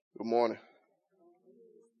Good morning.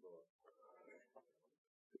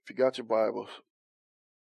 If you got your Bibles,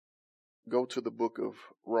 go to the book of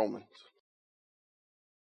Romans.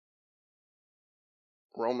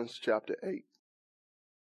 Romans chapter 8.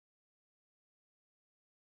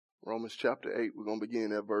 Romans chapter 8, we're going to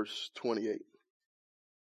begin at verse 28.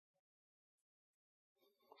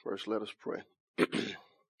 First, let us pray.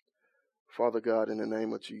 Father God, in the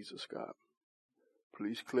name of Jesus, God,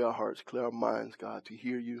 please clear our hearts, clear our minds, God, to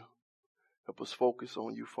hear you. Help us focus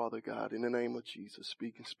on you, Father God, in the name of Jesus.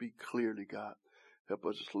 Speak and speak clearly, God. Help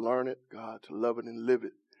us just learn it, God, to love it and live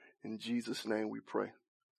it. In Jesus' name we pray.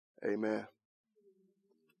 Amen.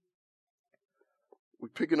 We're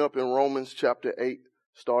picking up in Romans chapter 8,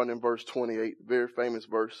 starting in verse 28, very famous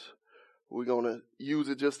verse. We're going to use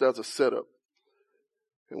it just as a setup.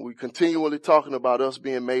 And we're continually talking about us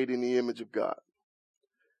being made in the image of God.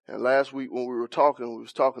 And last week when we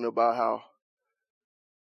was talking about how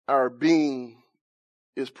our being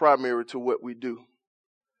is primary to what we do.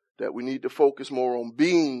 That we need to focus more on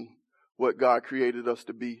being what God created us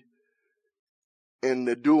to be. And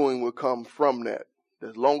the doing will come from that.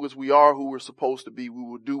 As long as we are who we're supposed to be, we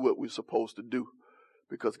will do what we're supposed to do.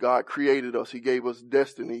 Because God created us. He gave us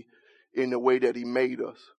destiny in the way that He made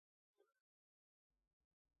us.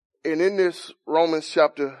 And in this Romans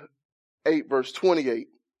chapter 8 verse 28,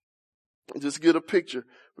 just get a picture,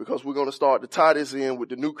 because we're going to start to tie this in with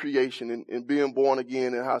the new creation and being born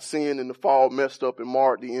again, and how sin and the fall messed up and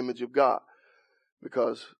marred the image of God.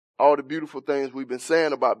 Because all the beautiful things we've been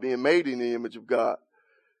saying about being made in the image of God,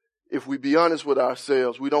 if we be honest with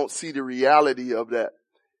ourselves, we don't see the reality of that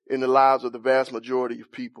in the lives of the vast majority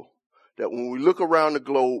of people. That when we look around the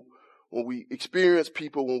globe, when we experience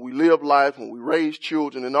people, when we live life, when we raise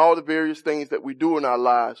children, and all the various things that we do in our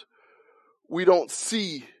lives, we don't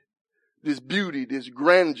see this beauty, this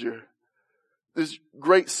grandeur, this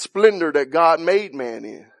great splendor that God made man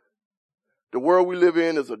in. The world we live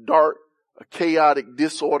in is a dark, a chaotic,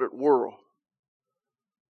 disordered world.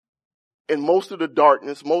 And most of the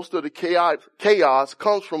darkness, most of the chaos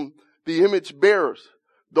comes from the image bearers,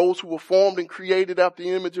 those who were formed and created after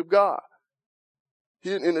the image of God.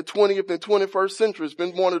 Here in the 20th and 21st century, it's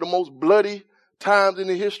been one of the most bloody times in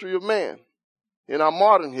the history of man, in our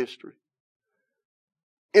modern history.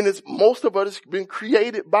 And most of it has been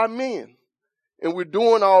created by men. And we're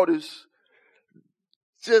doing all this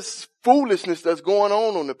just foolishness that's going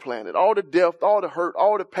on the planet. All the death, all the hurt,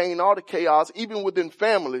 all the pain, all the chaos, even within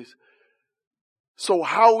families. So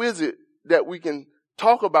how is it that we can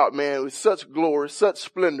talk about man with such glory, such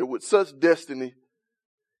splendor, with such destiny,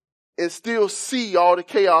 and still see all the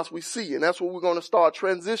chaos we see? And that's what we're going to start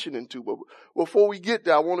transitioning to. But before we get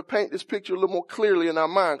there, I want to paint this picture a little more clearly in our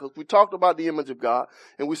mind, because we talked about the image of God,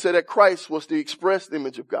 and we said that Christ was the expressed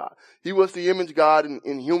image of God. He was the image of God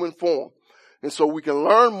in human form. And so we can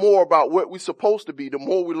learn more about what we're supposed to be the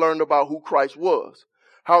more we learn about who Christ was,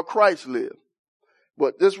 how Christ lived.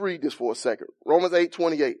 But let's read this for a second. Romans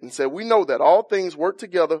 8:28, and said, we know that all things work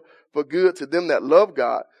together for good to them that love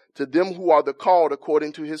God, to them who are the called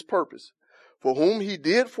according to His purpose. For whom He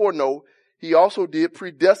did foreknow, He also did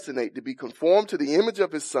predestinate to be conformed to the image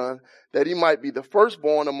of His Son, that He might be the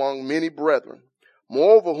firstborn among many brethren.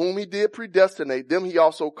 Moreover, whom He did predestinate, them He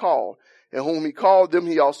also called. And whom He called, them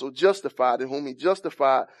He also justified. And whom He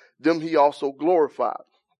justified, them He also glorified.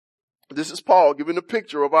 This is Paul giving a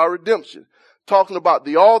picture of our redemption, talking about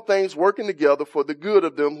the all things working together for the good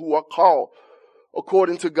of them who are called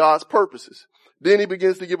according to God's purposes. Then he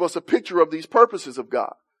begins to give us a picture of these purposes of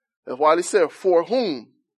God. That's why he said, for whom.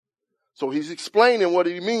 So he's explaining what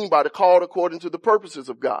he means by the called according to the purposes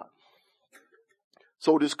of God.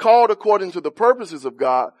 So this called according to the purposes of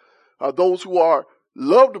God are those who are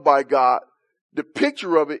loved by God. The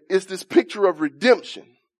picture of it is this picture of redemption.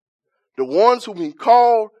 The ones whom He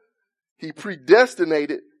called, He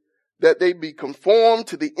predestinated that they be conformed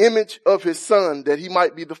to the image of His Son, that He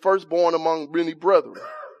might be the firstborn among many brethren.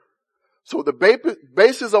 So the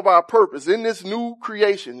basis of our purpose in this new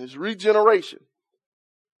creation, this regeneration,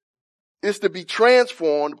 is to be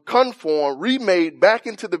transformed, conformed, remade back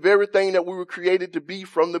into the very thing that we were created to be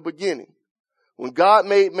from the beginning. When God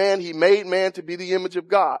made man, He made man to be the image of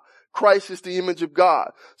God. Christ is the image of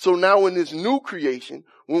God. So now in this new creation,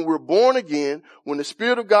 when we're born again, when the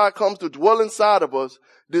Spirit of God comes to dwell inside of us,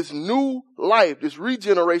 this new life, this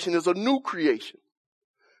regeneration is a new creation.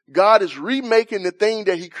 God is remaking the thing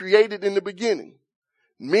that He created in the beginning.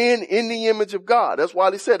 Men in the image of God. That's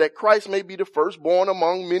why He said that Christ may be the firstborn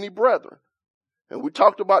among many brethren. And we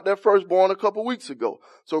talked about that firstborn a couple weeks ago.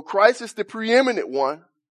 So Christ is the preeminent one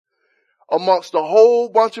amongst a whole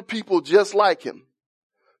bunch of people just like Him.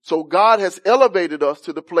 So God has elevated us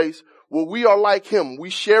to the place where we are like him. We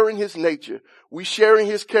share in his nature. We share in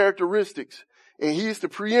his characteristics. And he is the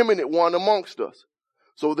preeminent one amongst us.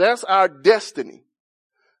 So that's our destiny.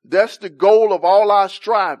 That's the goal of all our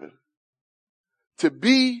striving. To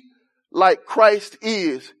be like Christ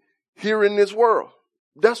is here in this world.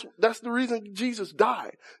 That's the reason Jesus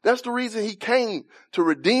died. That's the reason he came, to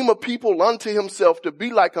redeem a people unto himself, to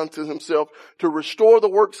be like unto himself, to restore the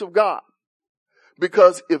works of God.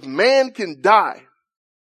 Because if man can die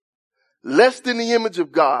less than the image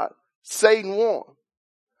of God, Satan won.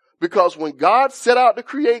 Because when God set out to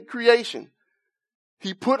create creation,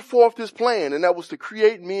 he put forth his plan, and that was to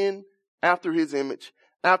create men after his image,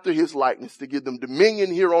 after his likeness, to give them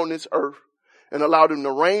dominion here on this earth and allow them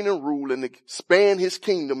to reign and rule and expand his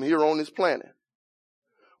kingdom here on this planet.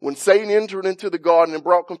 When Satan entered into the garden and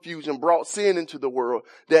brought confusion, brought sin into the world,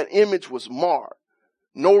 that image was marred.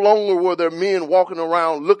 No longer were there men walking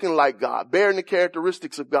around looking like God, bearing the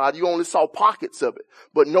characteristics of God. You only saw pockets of it,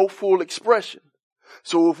 but no full expression.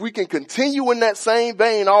 So if we can continue in that same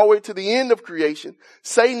vein all the way to the end of creation,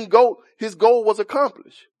 his goal was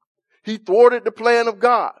accomplished. He thwarted the plan of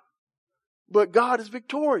God. But God is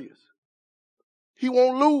victorious. He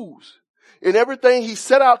won't lose. And everything he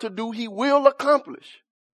set out to do, he will accomplish.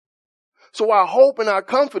 So our hope and our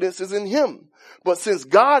confidence is in him. But since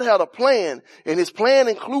God had a plan, and his plan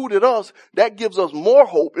included us, that gives us more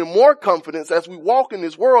hope and more confidence as we walk in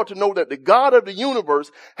this world, to know that the God of the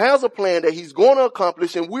universe has a plan that he's going to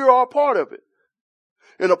accomplish, and we're all part of it.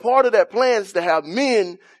 And a part of that plan is to have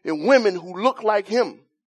men and women who look like him.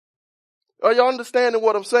 Are y'all understanding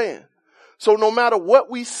what I'm saying? So no matter what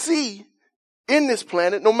we see in this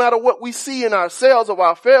planet, no matter what we see in ourselves of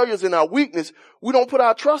our failures and our weakness, we don't put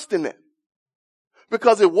our trust in that.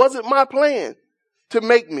 Because it wasn't my plan to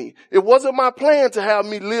make me. It wasn't my plan to have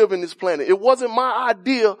me live in this planet. It wasn't my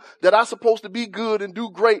idea that I'm supposed to be good and do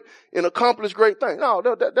great and accomplish great things. No,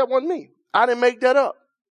 that wasn't me. I didn't make that up.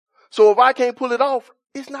 So if I can't pull it off,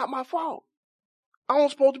 it's not my fault. I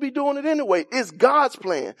wasn't supposed to be doing it anyway. It's God's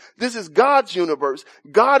plan. This is God's universe.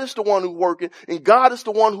 God is the one who's working, and God is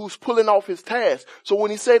the one who's pulling off his task. So when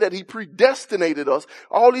he say that he predestinated us,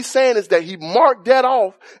 all he's saying is that he marked that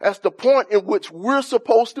off as the point in which we're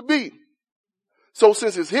supposed to be. So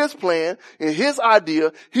since it's his plan and his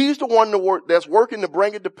idea, he's the one that's working to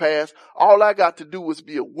bring it to pass. All I got to do is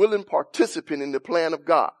be a willing participant in the plan of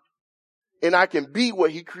God. And I can be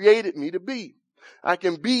what he created me to be. I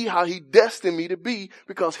can be how he destined me to be,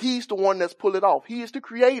 because he's the one that's pulled it off. He is the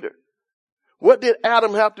creator. What did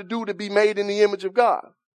Adam have to do to be made in the image of God?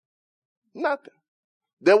 Nothing.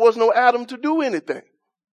 There was no Adam to do anything.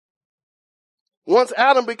 Once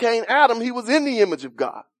Adam became Adam, he was in the image of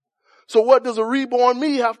God. So what does a reborn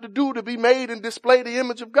me have to do to be made and display the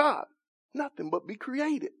image of God? Nothing but be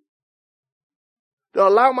created. To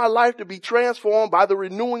allow my life to be transformed by the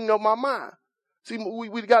renewing of my mind. See,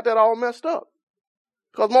 we got that all messed up.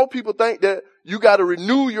 Because most people think that you got to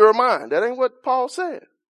renew your mind. That ain't what Paul said.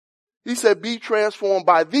 He said, be transformed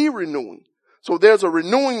by the renewing. So there's a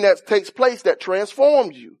renewing that takes place that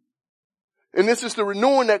transforms you. And this is the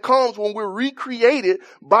renewing that comes when we're recreated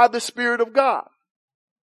by the Spirit of God.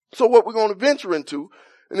 So what we're going to venture into,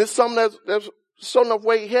 and it's something that's something that's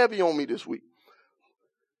weighed heavy on me this week.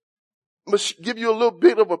 I'm going to give you a little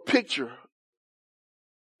bit of a picture.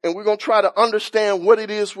 And we're going to try to understand what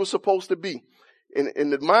it is we're supposed to be.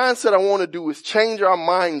 And the mindset I want to do is change our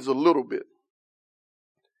minds a little bit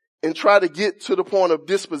and try to get to the point of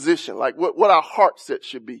disposition, like what our heart set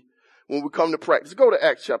should be when we come to practice. Go to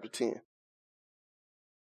Acts chapter 10.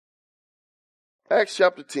 Acts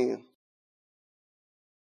chapter 10.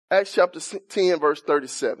 Acts chapter 10 verse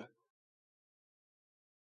 37.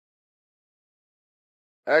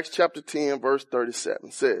 Acts chapter 10 verse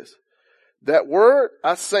 37 says, that word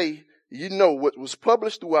I say, you know, what was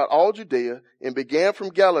published throughout all Judea and began from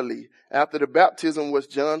Galilee after the baptism was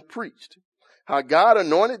John preached. How God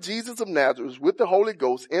anointed Jesus of Nazareth with the Holy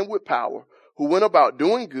Ghost and with power, who went about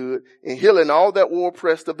doing good and healing all that were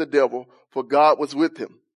oppressed of the devil, for God was with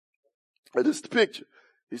him. And this is the picture.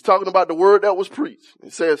 He's talking about the word that was preached.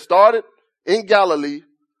 It says started in Galilee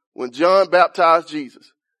when John baptized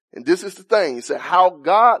Jesus. And this is the thing. He said how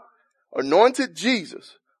God anointed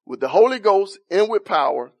Jesus with the Holy Ghost and with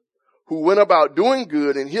power, who went about doing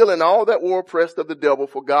good and healing all that were oppressed of the devil,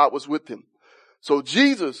 for God was with him. So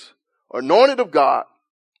Jesus, anointed of God,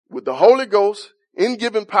 with the Holy Ghost in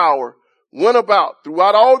giving power, went about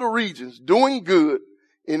throughout all the regions doing good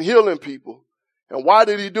and healing people. And why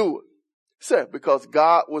did he do it? He said, because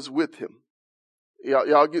God was with him.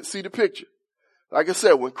 Y'all see the picture. Like I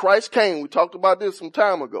said, when Christ came, we talked about this some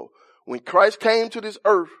time ago. When Christ came to this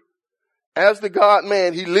earth as the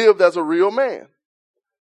God-man, he lived as a real man.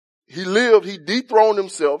 He dethroned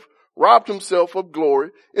himself, robbed himself of glory,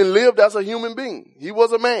 and lived as a human being. He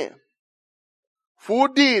was a man. Full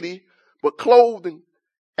deity, but clothed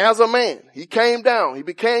as a man. He came down. He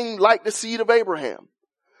became like the seed of Abraham.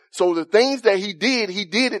 So the things that he did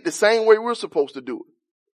it the same way we're supposed to do it.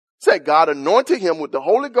 Said God anointed him with the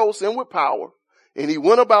Holy Ghost and with power, and he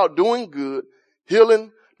went about doing good,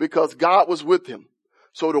 healing, because God was with him.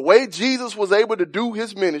 So the way Jesus was able to do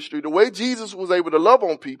his ministry, the way Jesus was able to love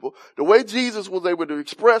on people, the way Jesus was able to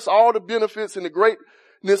express all the benefits and the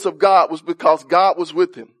greatness of God was because God was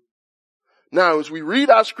with him. Now, as we read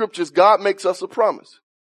our scriptures, God makes us a promise.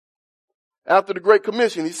 After the Great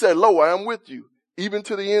Commission, he said, "Lo, I am with you, even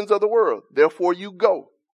to the ends of the world. Therefore you go."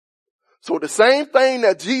 So the same thing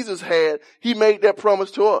that Jesus had, he made that promise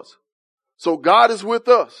to us. So God is with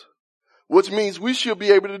us, which means we should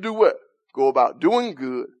be able to do what? Go about doing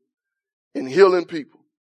good and healing people.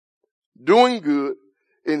 Doing good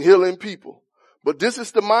and healing people. But this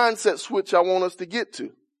is the mindset switch I want us to get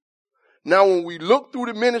to. Now, when we look through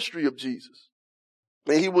the ministry of Jesus,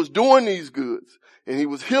 and he was doing these goods, and he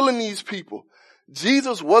was healing these people,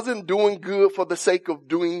 Jesus wasn't doing good for the sake of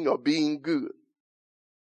doing or being good.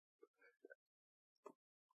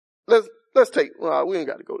 Let's take, well, we ain't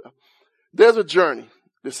got to go there. There's a journey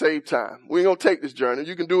to save time. We ain't going to take this journey.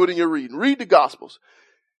 You can do it in your reading. Read the Gospels.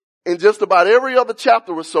 In just about every other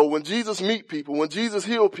chapter or so, when Jesus meet people, when Jesus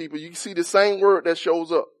healed people, you see the same word that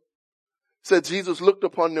shows up. It said Jesus looked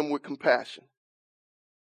upon them with compassion.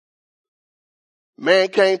 Man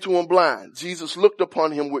came to him blind. Jesus looked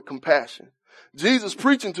upon him with compassion. Jesus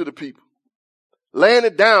preaching to the people, laying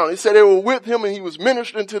it down. He said they were with him and he was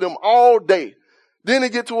ministering to them all day. Then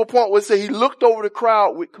it get to a point where it said he looked over the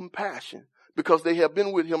crowd with compassion because they have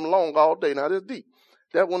been with him long all day. Now that's deep.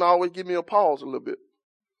 That one always give me a pause a little bit.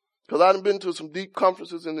 Because I done been to some deep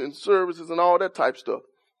conferences and services and all that type stuff.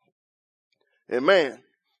 And man,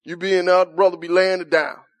 you be in there, brother be laying it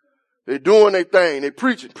down. They doing their thing. They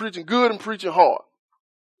preaching good and preaching hard.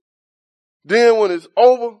 Then when it's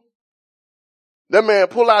over, that man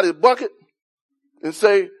pull out his bucket and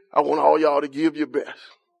say, "I want all y'all to give your best."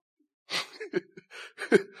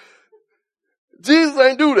 Jesus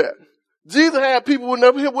ain't do that. Jesus had people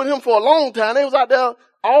with him for a long time. They was out there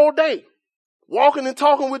all day, walking and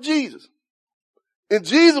talking with Jesus. And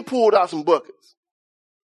Jesus pulled out some buckets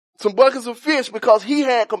of fish because he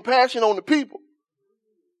had compassion on the people.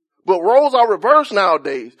 But roles are reversed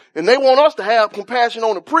nowadays, and they want us to have compassion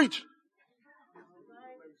on the preacher.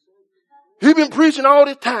 He been preaching all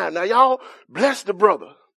this time. Now y'all bless the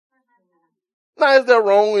brother. Now is that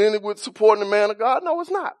wrong with supporting the man of God? No, it's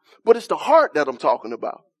not. But it's the heart that I'm talking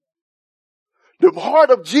about. The heart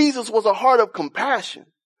of Jesus was a heart of compassion.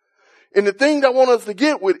 And the thing that I want us to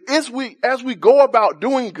get with is as we go about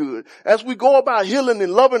doing good, as we go about healing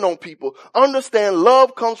and loving on people, understand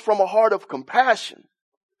love comes from a heart of compassion.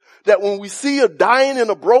 That when we see a dying in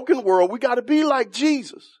a broken world, we got to be like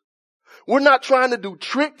Jesus. We're not trying to do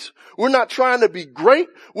tricks. We're not trying to be great.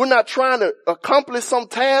 We're not trying to accomplish some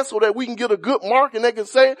task so that we can get a good mark and they can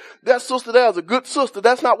say, "That sister there is a good sister."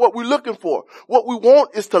 That's not what we're looking for. What we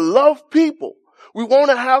want is to love people. We want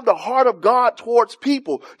to have the heart of God towards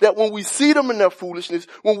people, that when we see them in their foolishness,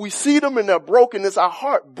 when we see them in their brokenness, our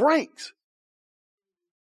heart breaks.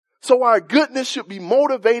 So our goodness should be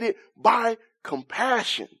motivated by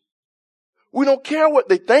compassion. We don't care what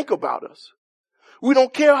they think about us. We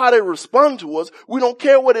don't care how they respond to us. We don't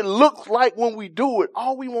care what it looks like when we do it.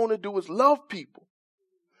 All we want to do is love people.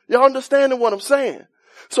 Y'all understanding what I'm saying?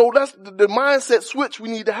 So that's the mindset switch we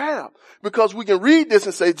need to have. Because we can read this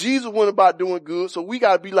and say Jesus went about doing good, so we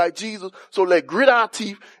got to be like Jesus. So let's grit our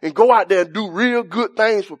teeth and go out there and do real good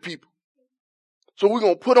things for people. So we're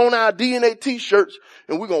going to put on our DNA t-shirts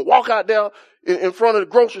and we're going to walk out there in front of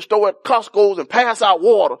the grocery store at Costco's and pass out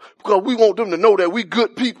water because we want them to know that we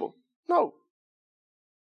good people. No.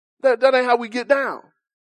 That ain't how we get down.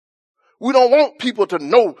 We don't want people to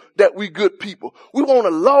know that we good people. We want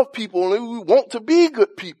to love people and we want to be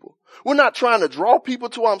good people. We're not trying to draw people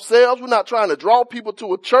to ourselves. We're not trying to draw people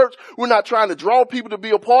to a church. We're not trying to draw people to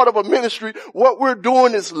be a part of a ministry. What we're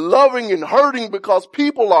doing is loving and hurting because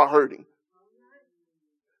people are hurting.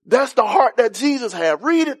 That's the heart that Jesus had.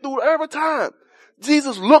 Read it through every time.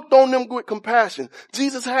 Jesus looked on them with compassion.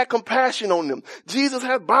 Jesus had compassion on them. Jesus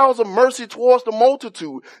had bowels of mercy towards the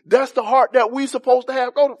multitude. That's the heart that we supposed to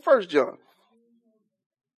have. Go to 1 John.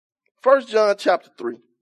 1 John chapter 3.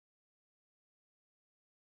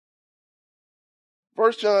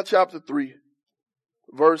 1 John chapter 3,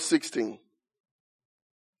 verse 16.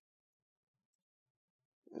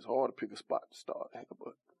 It's hard to pick a spot to start.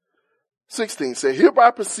 But 16 said,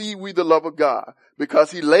 hereby perceive we the love of God,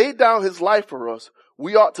 because he laid down his life for us.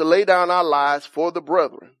 We ought to lay down our lives for the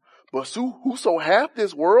brethren. But whoso hath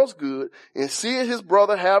this world's good, and seeth his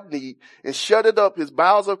brother have need, and shutteth up his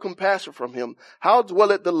bowels of compassion from him, how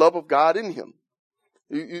dwelleth the love of God in him?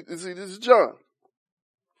 You see, this is John.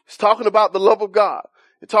 He's talking about the love of God.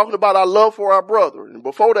 He's talking about our love for our brother. And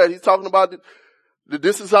before that, he's talking about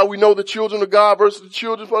this is how we know the children of God versus the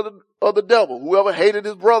children of the devil. Whoever hated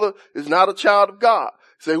his brother is not a child of God.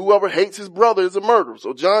 Say whoever hates his brother is a murderer.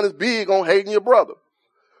 So John is big on hating your brother.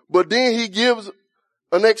 But then he gives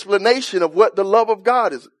an explanation of what the love of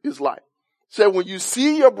God is like. Say when you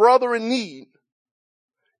see your brother in need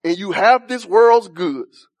and you have this world's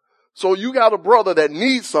goods, so you got a brother that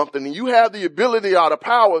needs something and you have the ability or the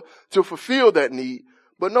power to fulfill that need.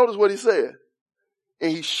 But notice what he said.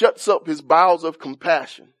 And he shuts up his bowels of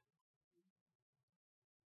compassion.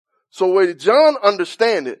 So where John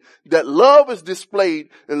understands it, that love is displayed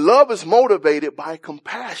and love is motivated by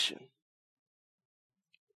compassion.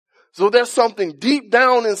 So there's something deep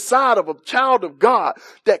down inside of a child of God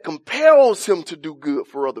that compels him to do good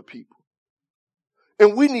for other people.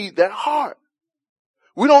 And we need that heart.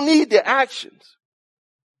 We don't need their actions.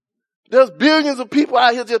 There's billions of people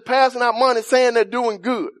out here just passing out money saying they're doing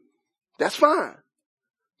good. That's fine.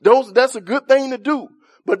 That's a good thing to do.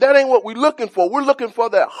 But that ain't what we're looking for. We're looking for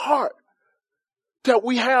that heart. That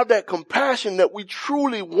we have that compassion, that we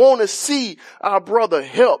truly want to see our brother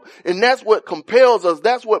help. And that's what compels us.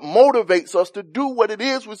 That's what motivates us to do what it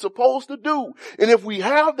is we're supposed to do. And if we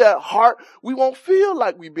have that heart, we won't feel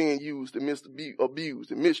like we're being used and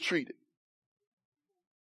abused and mistreated.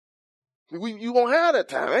 You won't have that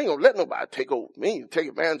time. I ain't gonna let nobody take over me, take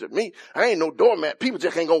advantage of me. I ain't no doormat. People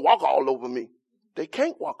just ain't gonna walk all over me. They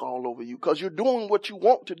can't walk all over you because you're doing what you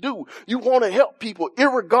want to do. You want to help people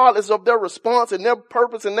irregardless of their response and their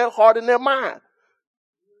purpose and their heart and their mind.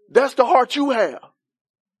 That's the heart you have.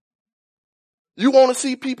 You want to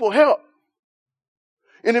see people help.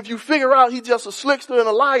 And if you figure out he's just a slickster and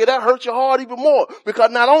a liar, that hurts your heart even more.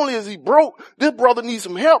 Because not only is he broke, this brother needs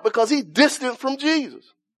some help because he's distant from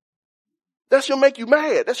Jesus. That should make you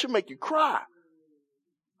mad. That should make you cry.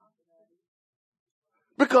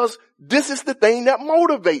 Because this is the thing that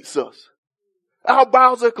motivates us. Our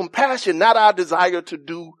bowels of compassion, not our desire to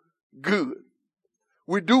do good.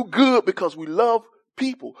 We do good because we love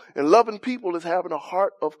people. And loving people is having a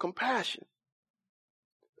heart of compassion.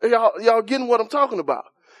 Y'all getting what I'm talking about?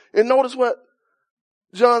 And notice what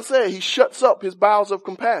John said. He shuts up his bowels of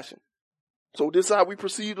compassion. So this is how we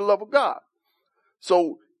perceive the love of God.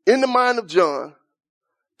 So in the mind of John,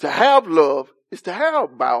 to have love is to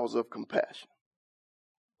have bowels of compassion.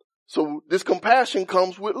 So this compassion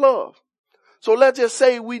comes with love. So let's just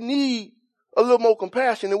say we need a little more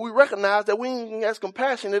compassion and we recognize that we ain't as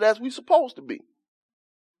compassionate as we supposed to be.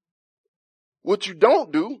 What you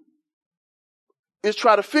don't do is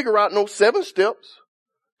try to figure out no 7 steps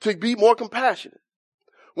to be more compassionate.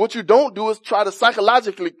 What you don't do is try to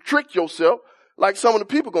psychologically trick yourself like some of the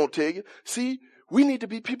people gonna tell you. See, we need to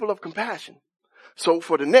be people of compassion. So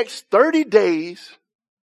for the next 30 days,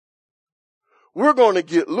 we're going to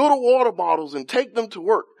get little water bottles and take them to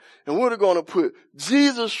work. And we're going to put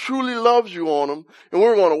Jesus truly loves you on them. And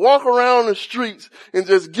we're going to walk around the streets and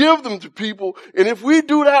just give them to people. And if we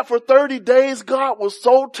do that for 30 days, God will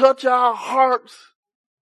so touch our hearts.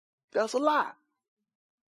 That's a lie.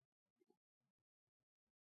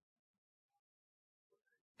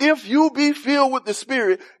 If you be filled with the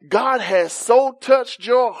Spirit, God has so touched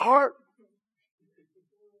your heart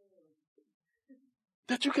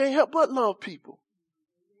that you can't help but love people.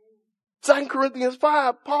 2 Corinthians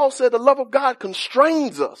 5, Paul said the love of God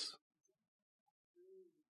constrains us.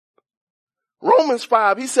 Romans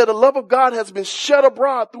 5, he said the love of God has been shed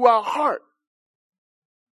abroad through our heart.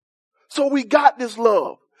 So we got this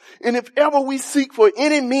love. And if ever we seek for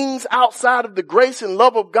any means outside of the grace and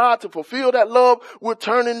love of God to fulfill that love, we're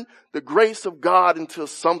turning the grace of God into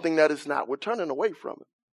something that is not. We're turning away from it.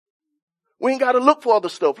 We ain't got to look for other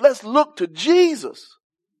stuff. Let's look to Jesus.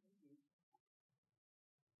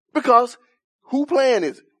 Because who plan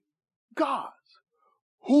is it? God's.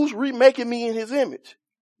 Who's remaking me in his image?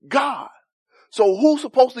 God. So who's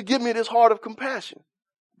supposed to give me this heart of compassion?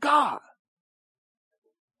 God.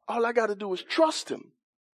 All I got to do is trust him.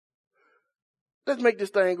 Let's make this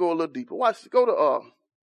thing go a little deeper. Watch. Go to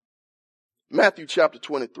Matthew chapter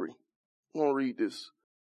 23. I'm going to read this.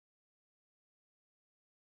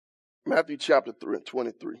 Matthew chapter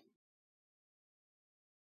 23.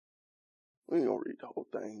 We ain't going to read the whole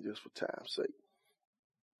thing just for time's sake.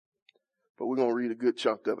 But we're going to read a good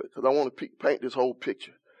chunk of it because I want to paint this whole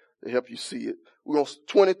picture. to help you see it. We're going to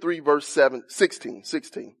 23 verse 16.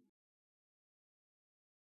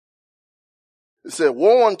 It said,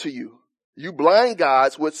 woe unto you, you blind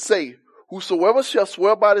guides, which say, whosoever shall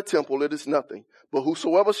swear by the temple, it is nothing. But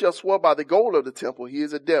whosoever shall swear by the gold of the temple, he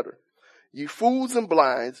is a debtor. Ye fools and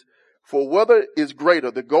blinds, for whether is greater,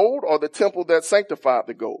 the gold or the temple that sanctified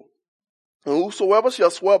the gold? And whosoever shall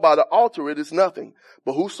swear by the altar, it is nothing.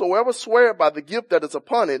 But whosoever swear by the gift that is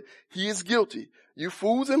upon it, he is guilty. You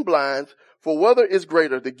fools and blinds, for whether is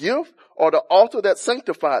greater, the gift or the altar that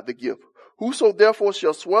sanctified the gift? Whoso therefore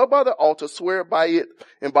shall swear by the altar, swear by it,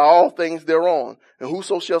 and by all things thereon. And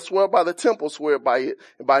whoso shall swear by the temple, swear by it,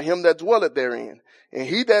 and by him that dwelleth therein. And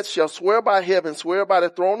he that shall swear by heaven, swear by the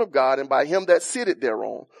throne of God, and by him that sitteth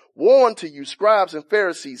thereon. Woe unto you, scribes and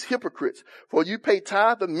Pharisees, hypocrites, for you pay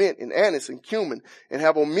tithe of mint and anise and cumin, and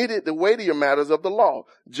have omitted the weightier matters of the law,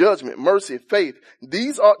 judgment, mercy, faith.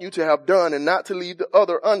 These ought you to have done, and not to leave the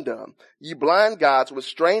other undone. Ye blind guides, which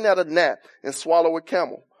strain at a gnat and swallow a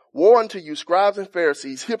camel. Woe unto you, scribes and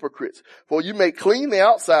Pharisees, hypocrites, for you may clean the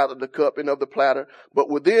outside of the cup and of the platter, but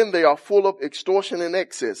within they are full of extortion and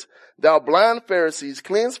excess. Thou blind Pharisees,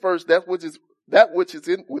 cleanse first that which is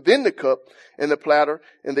within the cup and the platter,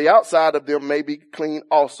 and the outside of them may be clean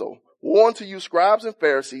also. Woe unto you, scribes and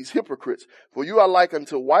Pharisees, hypocrites, for you are like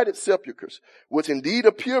unto whited sepulchres, which indeed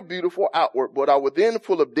appear beautiful outward, but are within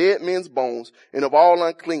full of dead men's bones and of all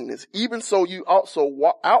uncleanness. Even so you also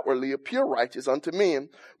outwardly appear righteous unto men,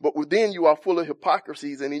 but within you are full of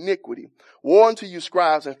hypocrisies and iniquity. Woe unto you,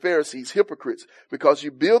 scribes and Pharisees, hypocrites, because you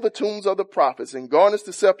build the tombs of the prophets and garnish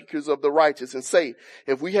the sepulchres of the righteous, and say,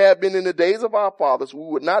 if we had been in the days of our fathers, we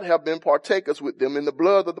would not have been partakers with them in the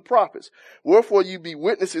blood of the prophets. Wherefore you be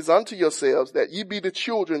witnesses unto yourselves that ye be the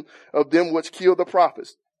children of them which killed the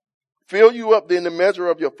prophets. Fill you up then the measure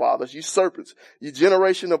of your fathers, ye serpents, ye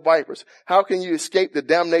generation of vipers. How can you escape the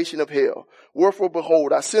damnation of hell? Wherefore,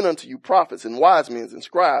 behold, I send unto you prophets and wise men and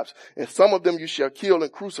scribes, and some of them you shall kill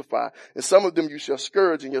and crucify, and some of them you shall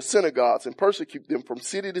scourge in your synagogues and persecute them from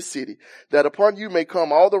city to city, that upon you may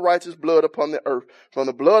come all the righteous blood upon the earth, from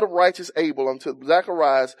the blood of righteous Abel unto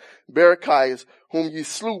Zacharias, Barachias, whom ye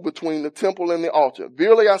slew between the temple and the altar.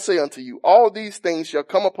 Verily I say unto you, all these things shall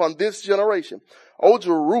come upon this generation. O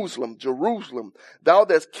Jerusalem, Jerusalem, thou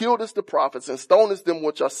that killedest the prophets and stonest them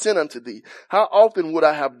which are sent unto thee, how often would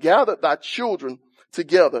I have gathered thy children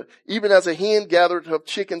together, even as a hen gathereth her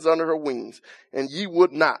chickens under her wings, and ye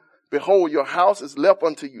would not. Behold, your house is left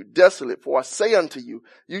unto you desolate, for I say unto you,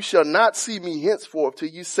 you shall not see me henceforth till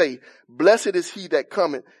you say, blessed is he that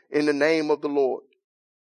cometh in the name of the Lord.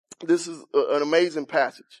 This is an amazing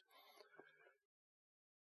passage.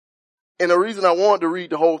 And the reason I wanted to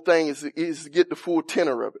read the whole thing is to get the full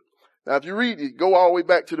tenor of it. Now, if you read it, go all the way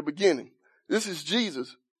back to the beginning. This is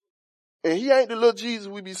Jesus. And he ain't the little Jesus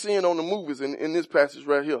we be seeing on the movies in this passage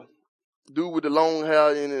right here. Dude with the long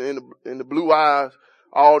hair and the blue eyes,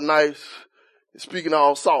 all nice, speaking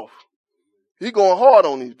all soft. He going hard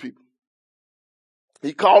on these people.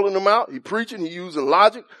 He calling them out. He preaching. He using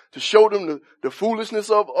logic to show them the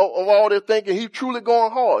foolishness of all their thinking. He truly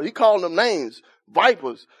going hard. He calling them names,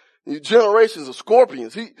 vipers, generations of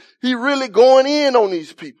scorpions. He really going in on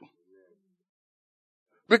these people.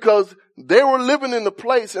 Because they were living in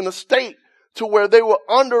a state to where they were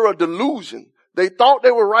under a delusion. They thought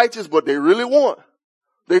they were righteous, but they really weren't.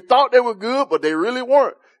 They thought they were good, but they really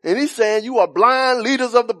weren't. And he's saying, you are blind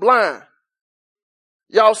leaders of the blind.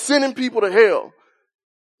 Y'all sending people to hell.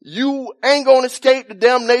 You ain't going to escape the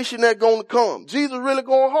damnation that's going to come. Jesus really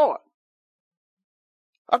going hard.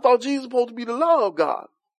 I thought Jesus was supposed to be the love of God.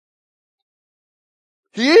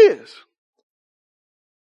 He is.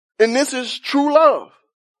 And this is true love.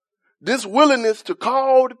 This willingness to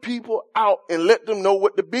call the people out and let them know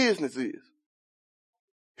what the business is.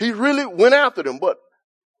 He really went after them, but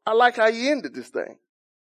I like how he ended this thing.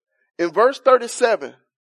 In verse 37,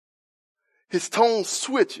 his tone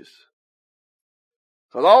switches.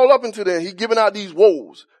 Because all up until then, he's giving out these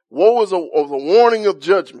woes. Woe is a warning of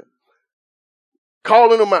judgment.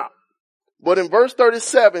 Calling them out. But in verse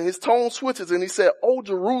 37, his tone switches and he said, O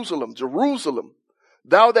Jerusalem, Jerusalem,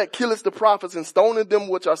 thou that killest the prophets and stonest them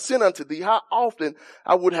which are sent unto thee, how often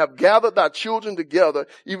I would have gathered thy children together,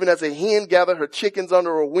 even as a hen gathered her chickens under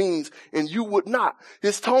her wings, and you would not.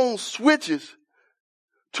 His tone switches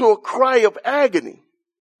to a cry of agony.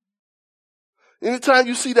 Anytime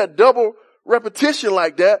you see that double repetition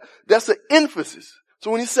like that, that's an emphasis. So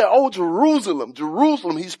when he said, oh, Jerusalem,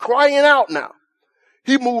 Jerusalem, he's crying out now.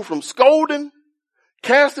 He moved from scolding,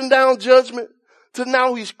 casting down judgment, to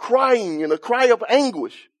now he's crying in a cry of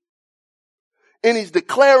anguish. And he's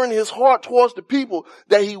declaring his heart towards the people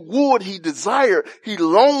that he desired, he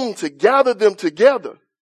longed to gather them together.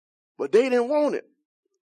 But they didn't want it.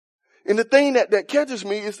 And the thing that catches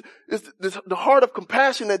me is the heart of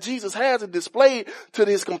compassion that Jesus has and displayed to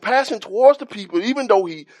his compassion towards the people, even though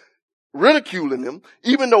he ridiculing them,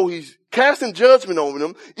 even though he's casting judgment over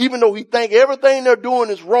them, even though he think everything they're doing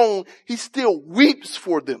is wrong, he still weeps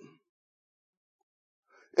for them.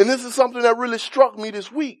 And this is something that really struck me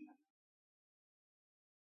this week.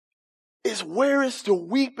 Is where is the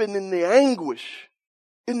weeping and the anguish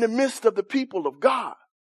in the midst of the people of God?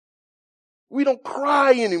 We don't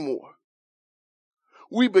cry anymore.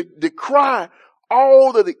 We decry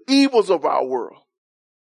all of the evils of our world.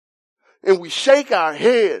 And we shake our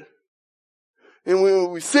head. And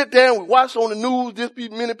when we sit there and we watch on the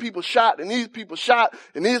news, many people shot, and these people shot,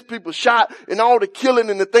 and these people shot, and all the killing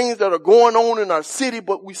and the things that are going on in our city,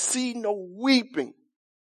 but we see no weeping.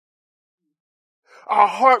 Our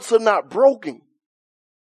hearts are not broken.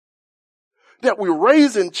 That we're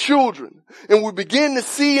raising children and we begin to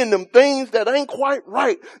see in them things that ain't quite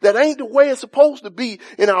right, that ain't the way it's supposed to be.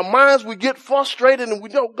 In our minds we get frustrated and we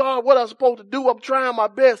know, God, what I'm supposed to do, I'm trying my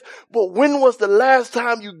best. But when was the last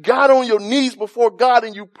time you got on your knees before God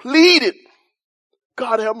and you pleaded,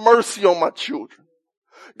 God, have mercy on my children.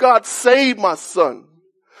 God, save my son.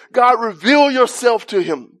 God, reveal yourself to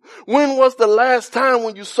him. When was the last time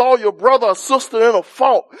when you saw your brother or sister in a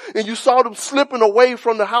fault and you saw them slipping away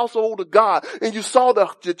from the household of God and you saw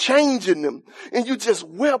the change in them and you just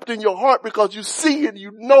wept in your heart because you see it,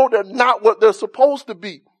 you know they're not what they're supposed to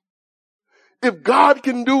be. If God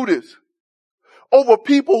can do this over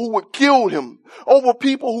people who would kill him, over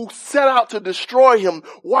people who set out to destroy him,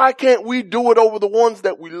 why can't we do it over the ones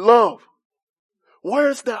that we love?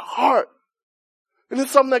 Where's that heart? And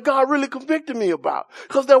it's something that God really convicted me about.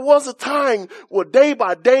 Because there was a time where day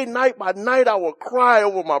by day, night by night, I would cry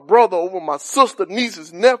over my brother, over my sister,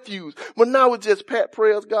 nieces, nephews. But now it's just pat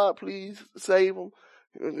prayers. God, please save them.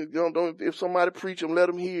 If somebody preach them, let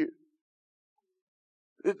them hear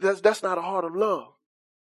it. That's not a heart of love.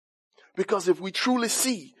 Because if we truly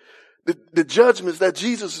see the judgments that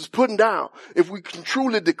Jesus is putting down, if we can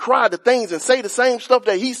truly decry the things and say the same stuff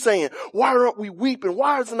that he's saying, why aren't we weeping?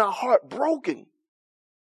 Why isn't our heart broken?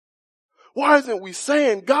 Why isn't we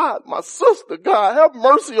saying, God, my sister, God, have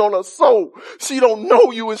mercy on her soul. She don't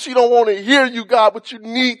know you and she don't want to hear you, God, but you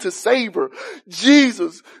need to save her.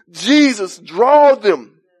 Jesus, draw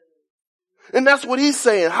them. And that's what he's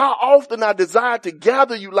saying. How often I desire to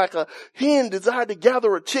gather you like a hen desire to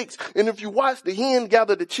gather her chicks. And if you watch the hen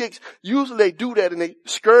gather the chicks, usually they do that and they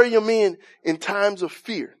scurry them in times of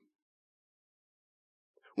fear.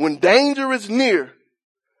 When danger is near,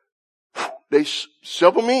 they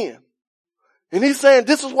shove them in. And he's saying,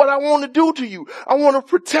 this is what I want to do to you. I want to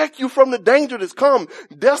protect you from the danger that's come.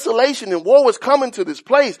 Desolation and woe is coming to this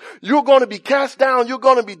place. You're going to be cast down. You're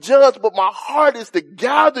going to be judged. But my heart is to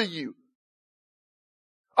gather you.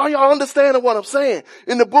 Are y'all understanding what I'm saying?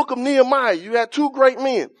 In the book of Nehemiah, you had two great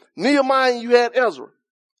men. Nehemiah and you had Ezra.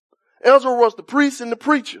 Ezra was the priest and the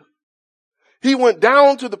preacher. He went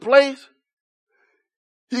down to the place.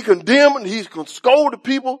 He condemned and he scolded the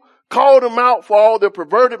people. Called them out for all their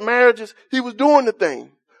perverted marriages. He was doing the thing.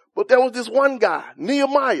 But there was this one guy,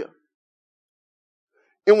 Nehemiah.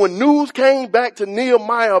 And when news came back to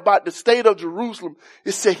Nehemiah about the state of Jerusalem,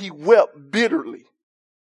 it said he wept bitterly.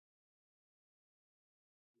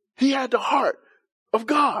 He had the heart of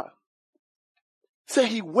God. It said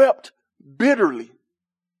he wept bitterly.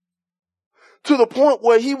 To the point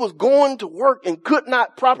where he was going to work and could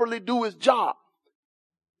not properly do his job.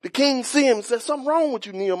 The king see him and said, something wrong with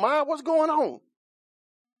you, Nehemiah. What's going on?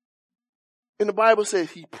 And the Bible says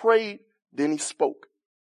he prayed, then he spoke.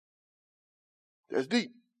 That's deep.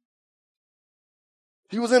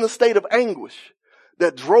 He was in a state of anguish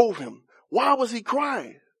that drove him. Why was he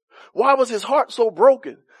crying? Why was his heart so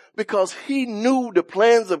broken? Because he knew the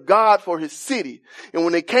plans of God for his city. And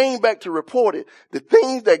when they came back to report it, the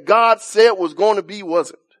things that God said was going to be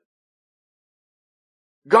wasn't.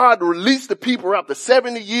 God released the people after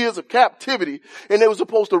 70 years of captivity, and they were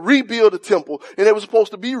supposed to rebuild the temple, and they were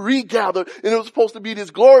supposed to be regathered, and it was supposed to be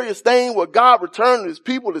this glorious thing where God returned to his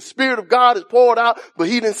people. The Spirit of God is poured out, but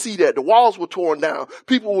he didn't see that. The walls were torn down.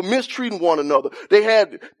 People were mistreating one another. They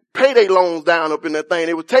had payday loans down up in that thing.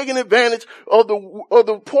 They were taking advantage of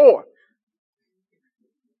the poor.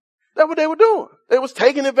 That's what they were doing. They was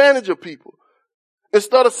taking advantage of people.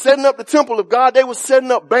 Instead of setting up the temple of God, they were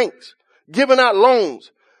setting up banks, giving out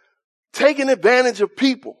loans, taking advantage of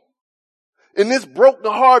people. And this broke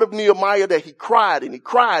the heart of Nehemiah that he cried and he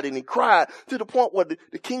cried and he cried to the point where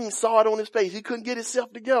the king saw it on his face. He couldn't get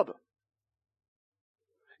himself together.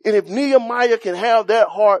 And if Nehemiah can have that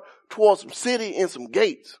heart towards some city and some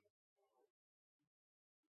gates,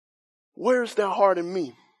 where's that heart in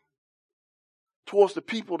me towards the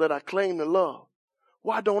people that I claim to love?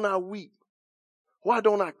 Why don't I weep? Why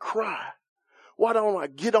don't I cry? Why don't I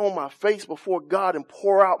get on my face before God and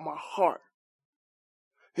pour out my heart?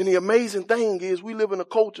 And the amazing thing is we live in a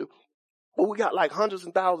culture where we got like hundreds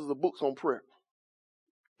and thousands of books on prayer.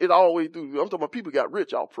 It all the way through. I'm talking about people got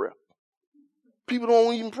rich off prayer. People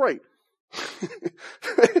don't even pray.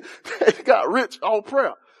 They got rich off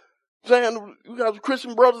prayer. Saying we got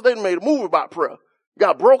Christian brothers, they made a movie about prayer.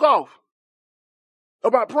 Got broke off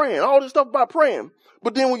about praying. All this stuff about praying.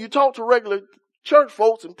 But then when you talk to regular church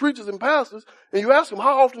folks and preachers and pastors and you ask them,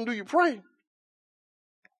 how often do you pray?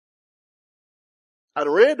 I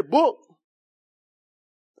done read the book.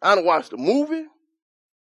 I done watched the movie.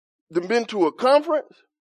 Done been to a conference.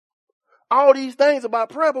 All these things about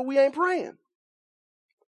prayer, but we ain't praying.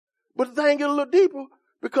 But the thing get a little deeper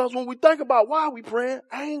because when we think about why we praying,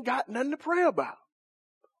 I ain't got nothing to pray about.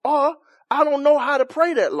 Or I don't know how to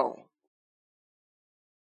pray that long.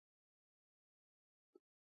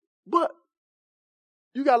 But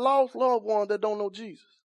you got lost loved ones that don't know Jesus.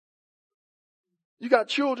 You got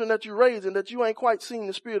children that you're raising that you ain't quite seen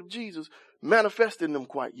the Spirit of Jesus manifest in them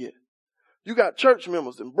quite yet. You got church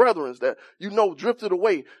members and brethren that you know drifted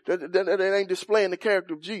away, that ain't displaying the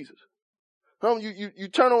character of Jesus. You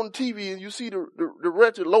turn on the TV and you see the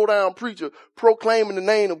wretched low-down preacher proclaiming the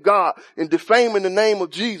name of God and defaming the name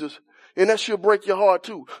of Jesus, and that should break your heart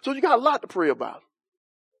too. So you got a lot to pray about.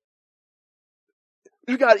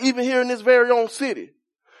 You got even here in this very own city,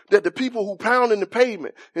 that the people who pounding the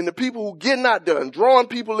pavement and the people who getting out there and drawing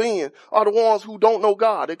people in are the ones who don't know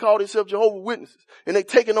God. They call themselves Jehovah's Witnesses, and they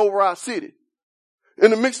taking over our city.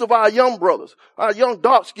 In the midst of our young brothers, our young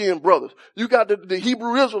dark-skinned brothers, you got the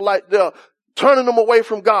Hebrew Israelite there turning them away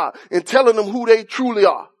from God and telling them who they truly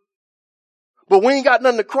are. But we ain't got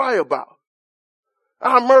nothing to cry about.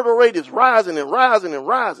 Our murder rate is rising and rising and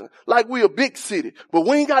rising like we a big city, but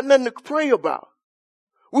we ain't got nothing to pray about.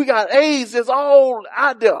 We got AIDS that's all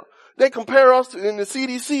out there. They compare us to, in the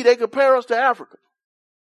CDC, they compare us to Africa.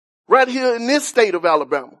 Right here in this state of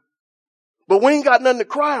Alabama. But we ain't got nothing to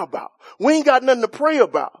cry about. We ain't got nothing to pray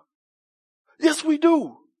about. Yes, we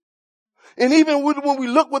do. And even when we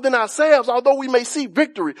look within ourselves, although we may see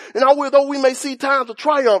victory, and although we may see times of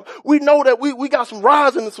triumph, we know that we got some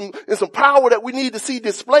rising and some power that we need to see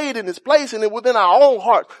displayed in this place and within our own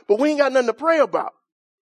hearts. But we ain't got nothing to pray about.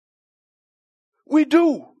 We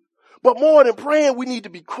do. But more than praying, we need to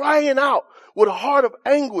be crying out with a heart of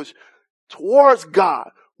anguish towards God,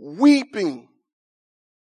 weeping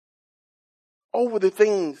over the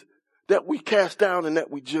things that we cast down and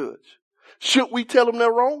that we judge. Should we tell them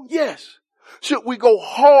they're wrong? Yes. Should we go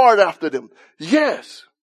hard after them? Yes.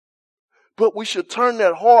 But we should turn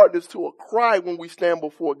that hardness to a cry when we stand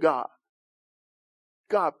before God.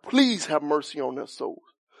 God, please have mercy on their souls.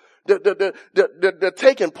 They're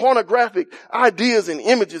taking pornographic ideas and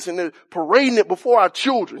images and they're parading it before our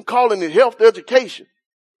children, calling it health education.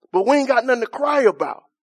 But we ain't got nothing to cry about.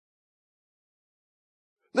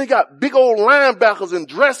 They got big old linebackers in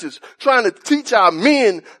dresses trying to teach our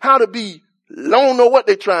men how to be. I don't know what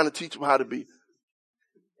they're trying to teach them how to be.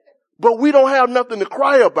 But we don't have nothing to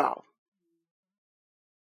cry about.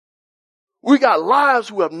 We got lives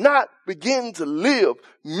who have not begun to live,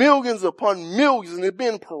 millions upon millions, and they've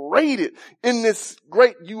been paraded in this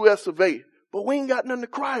great U.S. of A. But we ain't got nothing to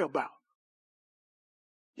cry about.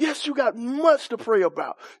 Yes, you got much to pray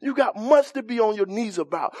about. You got much to be on your knees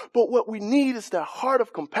about. But what we need is that heart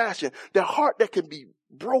of compassion, that heart that can be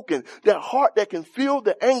broken, that heart that can feel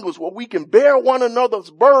the anguish where we can bear one another's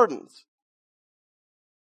burdens.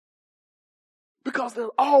 Because there's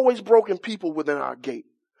always broken people within our gate.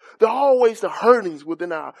 There are always the hurtings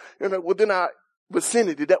within our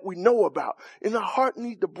vicinity that we know about. And our heart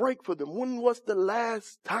needs to break for them. When was the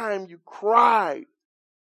last time you cried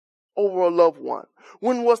over a loved one?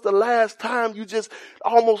 When was the last time you just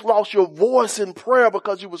almost lost your voice in prayer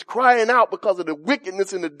because you was crying out because of the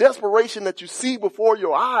wickedness and the desperation that you see before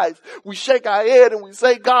your eyes? We shake our head and we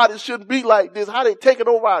say, God, it shouldn't be like this. How they taking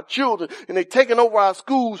over our children and they taking over our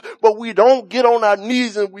schools, but we don't get on our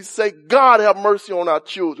knees and we say, God, have mercy on our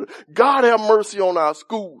children. God, have mercy on our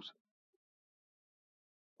schools.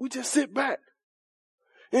 We just sit back.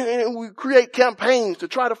 And we create campaigns to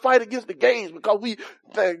try to fight against the gays because we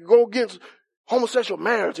go against homosexual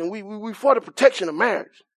marriage and we for the protection of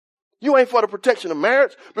marriage. You ain't for the protection of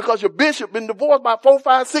marriage because your bishop been divorced by 4,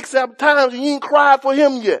 5, 6, 7 times and you ain't cried for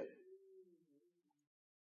him yet.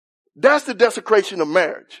 That's the desecration of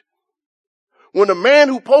marriage. When a man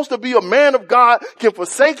who's supposed to be a man of God can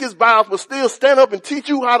forsake his vows but still stand up and teach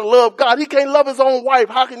you how to love God. He can't love his own wife.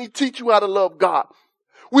 How can he teach you how to love God?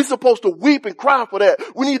 We're supposed to weep and cry for that.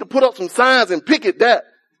 We need to put up some signs and picket that.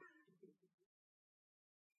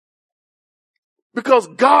 Because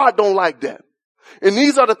God don't like that. And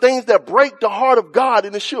these are the things that break the heart of God,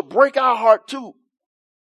 and it should break our heart too.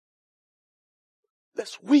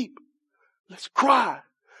 Let's weep. Let's cry.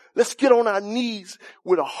 Let's get on our knees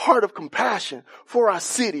with a heart of compassion for our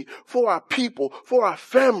city, for our people, for our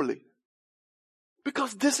family.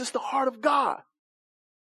 Because this is the heart of God.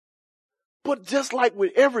 But just like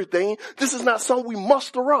with everything, this is not something we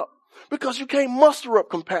muster up. Because you can't muster up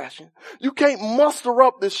compassion. You can't muster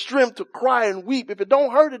up the strength to cry and weep. If it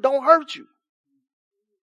don't hurt you.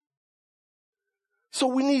 So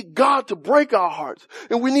we need God to break our hearts.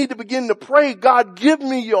 And we need to begin to pray, God, give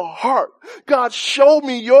me your heart. God, show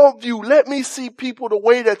me your view. Let me see people the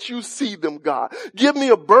way that you see them, God. Give me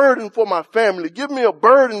a burden for my family. Give me a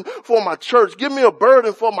burden for my church. Give me a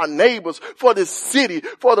burden for my neighbors, for this city,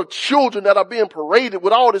 for the children that are being paraded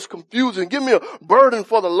with all this confusion. Give me a burden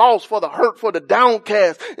for the lost, for the hurt, for the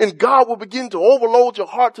downcast. And God will begin to overload your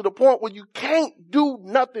heart to the point where you can't do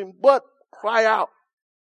nothing but cry out.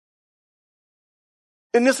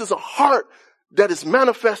 And this is a heart that is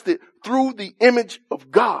manifested through the image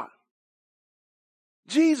of God.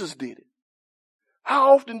 Jesus did it.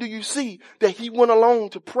 How often do you see that he went alone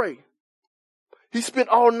to pray? He spent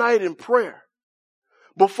all night in prayer.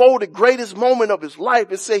 Before the greatest moment of his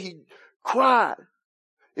life, it said he cried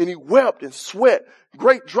and he wept and sweat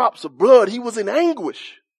great drops of blood. He was in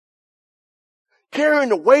anguish. Carrying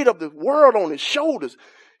the weight of the world on his shoulders.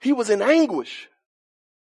 He was in anguish.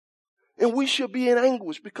 And we should be in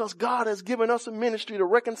anguish because God has given us a ministry to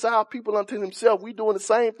reconcile people unto himself. We're doing the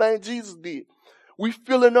same thing Jesus did. We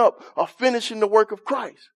filling up or finishing the work of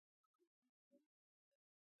Christ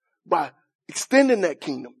by extending that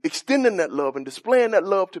kingdom, extending that love and displaying that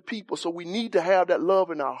love to people. So we need to have that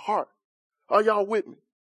love in our heart. Are y'all with me?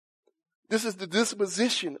 This is the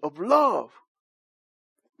disposition of love.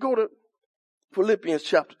 Go to Philippians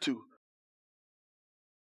chapter 2.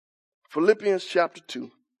 Philippians chapter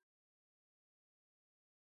 2.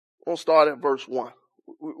 We'll start at verse 1.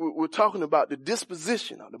 We're talking about the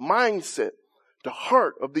disposition, or the mindset, the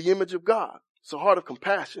heart of the image of God. It's a heart of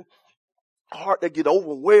compassion, a heart that gets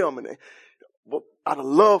overwhelmed out of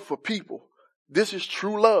love for people. This is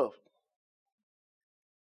true love.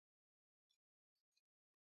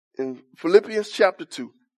 In Philippians chapter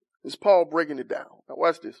 2, it's Paul breaking it down. Now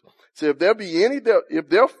watch this. So if there be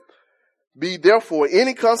therefore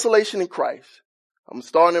any consolation in Christ, I'm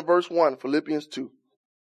starting at verse 1, Philippians 2.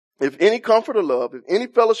 If any comfort of love, if any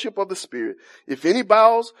fellowship of the Spirit, if any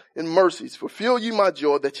bowels and mercies, fulfill ye my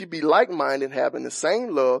joy, that ye be like-minded, having the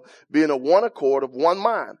same love, being of one accord, of one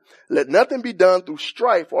mind. Let nothing be done through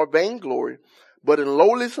strife or vainglory, but in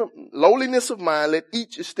lowliness of mind, let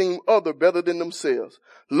each esteem other better than themselves.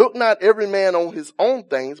 Look not every man on his own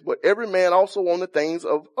things, but every man also on the things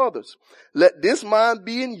of others. Let this mind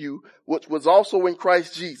be in you, which was also in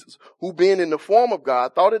Christ Jesus, who being in the form of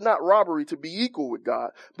God, thought it not robbery to be equal with God,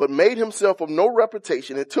 but made himself of no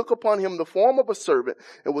reputation, and took upon him the form of a servant,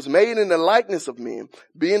 and was made in the likeness of men.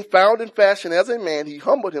 Being found in fashion as a man, he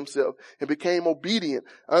humbled himself, and became obedient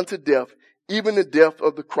unto death, even the death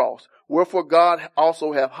of the cross. Wherefore God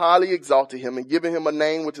also hath highly exalted him and given him a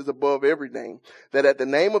name which is above every name, that at the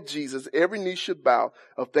name of Jesus every knee should bow,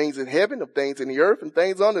 of things in heaven, of things in the earth, and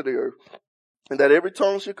things under the earth, and that every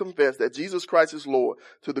tongue should confess that Jesus Christ is Lord,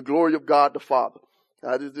 to the glory of God the Father.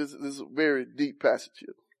 Now, this is a very deep passage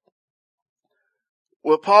here.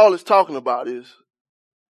 What Paul is talking about is,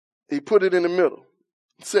 he put it in the middle.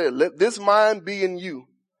 He said, let this mind be in you,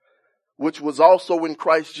 which was also in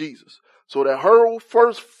Christ Jesus. So that her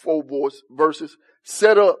first 4 verses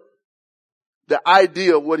set up the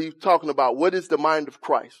idea of what he's talking about. What is the mind of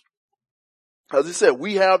Christ? As he said,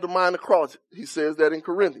 we have the mind of Christ. He says that in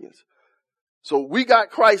Corinthians. So we got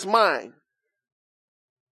Christ's mind.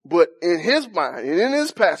 But in his mind and in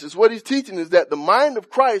his passage, what he's teaching is that the mind of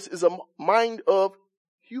Christ is a mind of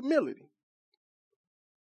humility.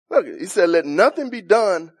 Look, he said, let nothing be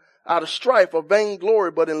done out of strife or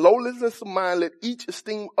vainglory, but in lowliness of mind, let each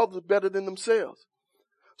esteem others better than themselves.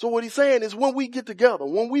 So what he's saying is when we get together,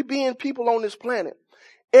 when we being people on this planet,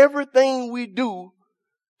 everything we do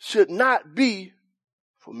should not be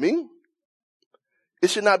for me.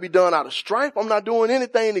 It should not be done out of strife. I'm not doing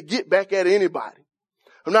anything to get back at anybody.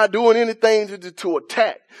 I'm not doing anything to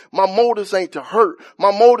attack. My motives ain't to hurt.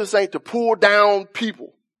 My motives ain't to pull down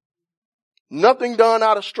people. Nothing done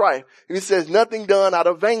out of strife. And he says nothing done out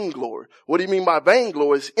of vainglory. What do you mean by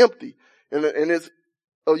vainglory? It's empty. And it's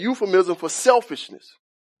a euphemism for selfishness.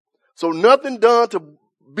 So nothing done to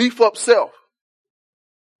beef up self.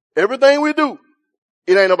 Everything we do,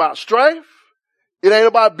 it ain't about strife. It ain't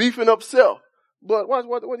about beefing up self. But watch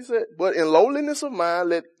what he said. But in lowliness of mind,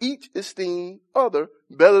 let each esteem other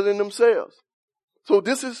better than themselves. So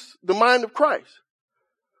this is the mind of Christ.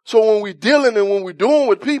 So when we're dealing and when we're doing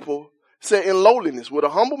with people, say in lowliness, with a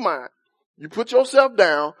humble mind, you put yourself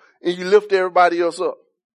down and you lift everybody else up.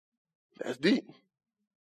 That's deep.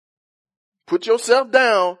 Put yourself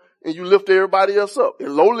down and you lift everybody else up.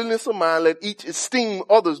 In lowliness of mind, let each esteem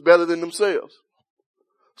others better than themselves.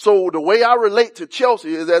 So the way I relate to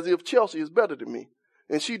Chelsea is as if Chelsea is better than me.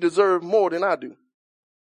 And she deserves more than I do.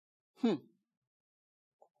 I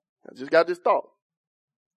just got this thought.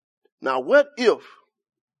 Now what if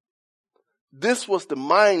this was the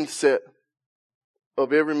mindset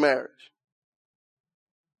of every marriage?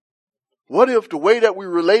 What if the way that we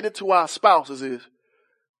related to our spouses is,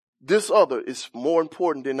 this other is more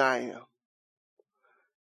important than I am.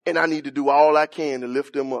 And I need to do all I can to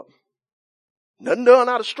lift them up. Nothing done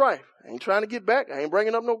out of strife. I ain't trying to get back. I ain't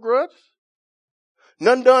bringing up no grudges.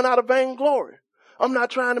 Nothing done out of vainglory. I'm not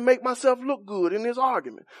trying to make myself look good in this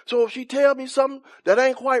argument. So if she tell me something that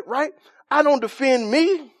ain't quite right, I don't defend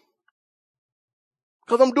me.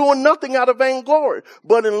 Because I'm doing nothing out of vainglory.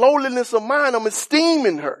 But in lowliness of mind, I'm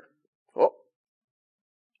esteeming her. Oh,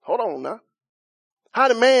 hold on now. How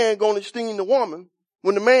the man going to esteem the woman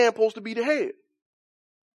when the man supposed to be the head?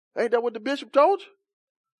 Ain't that what the bishop told you?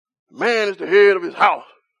 The man is the head of his house.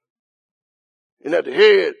 And at the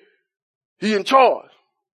head, he in charge.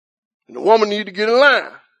 And the woman need to get in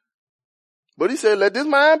line. But he said, let this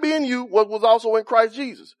mind be in you, what was also in Christ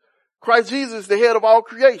Jesus. Christ Jesus is the head of all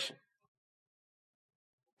creation.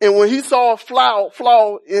 And when he saw a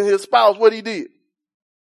flaw in his spouse, what he did?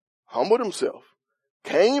 Humbled himself,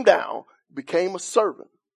 came down, became a servant.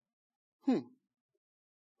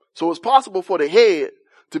 So it's possible for the head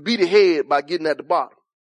to be the head by getting at the bottom.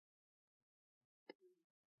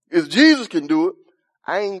 If Jesus can do it,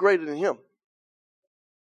 I ain't greater than him.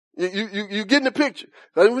 You getting the picture?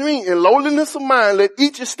 That's what I mean. In lowliness of mind, let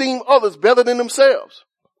each esteem others better than themselves.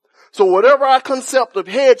 So whatever our concept of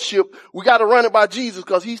headship, we got to run it by Jesus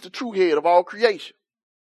because he's the true head of all creation.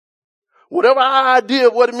 Whatever our idea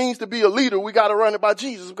of what it means to be a leader, we got to run it by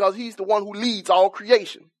Jesus because he's the one who leads all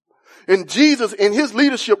creation. And Jesus, in his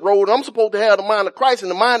leadership role, I'm supposed to have the mind of Christ, and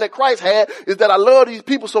the mind that Christ had is that I love these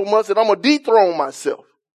people so much that I'm going to dethrone myself.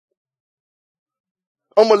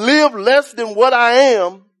 I'm going to live less than what I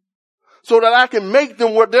am so that I can make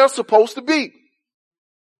them what they're supposed to be.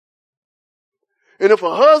 And if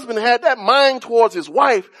a husband had that mind towards his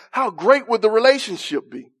wife, how great would the relationship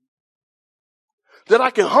be? That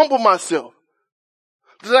I can humble myself.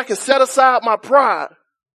 That I can set aside my pride.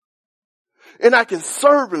 And I can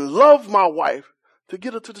serve and love my wife to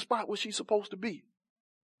get her to the spot where she's supposed to be.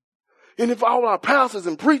 And if all our pastors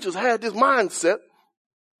and preachers had this mindset,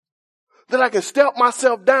 that I can step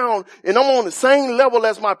myself down and I'm on the same level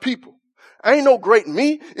as my people. Ain't no great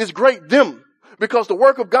me, it's great them. Because the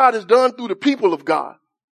work of God is done through the people of God.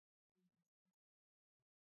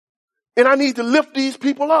 And I need to lift these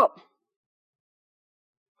people up.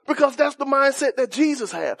 Because that's the mindset that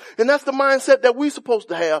Jesus had. And that's the mindset that we're supposed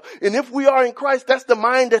to have. And if we are in Christ, that's the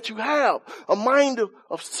mind that you have. A mind of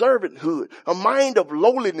servanthood. A mind of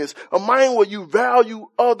lowliness. A mind where you value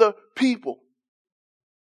other people.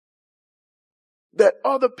 That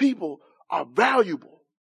other people are valuable.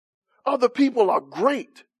 Other people are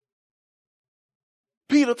great.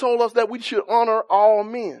 Peter told us that we should honor all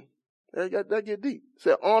men. That get deep. He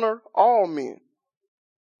said honor all men.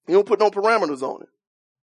 He don't put no parameters on it.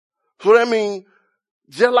 So that means,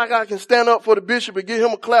 just like I can stand up for the bishop and give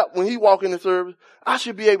him a clap when he walk in the service, I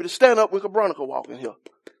should be able to stand up when Cabronica walking here.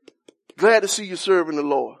 Glad to see you serving the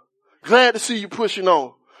Lord. Glad to see you pushing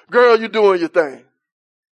on. Girl, you're doing your thing.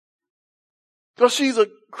 Because she's a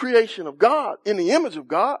creation of God, in the image of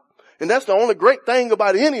God. And that's the only great thing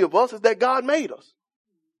about any of us is that God made us.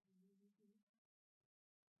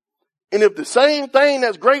 And if the same thing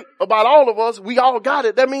that's great about all of us, we all got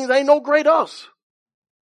it, that means ain't no great us.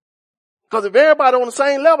 Because if everybody on the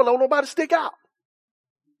same level, don't nobody stick out.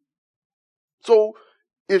 So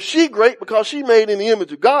if she great because she made in the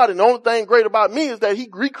image of God, and the only thing great about me is that he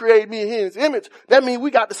recreated me in his image, that means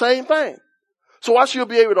we got the same thing. So I should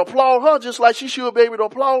be able to applaud her just like she should be able to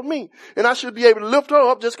applaud me. And I should be able to lift her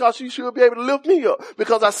up just because she should be able to lift me up.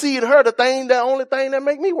 Because I see in her the only thing that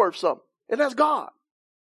make me worth something. And that's God.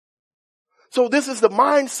 So this is the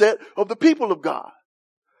mindset of the people of God.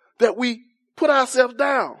 That we put ourselves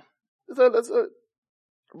down.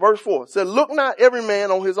 Verse 4 said, look not every man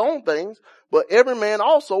on his own things, but every man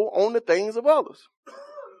also on the things of others.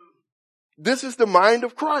 This is the mind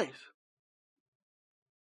of Christ.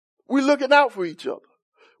 We're looking out for each other.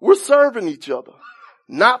 We're serving each other.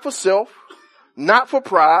 Not for self, not for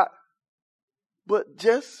pride, but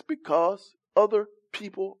just because other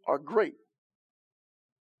people are great.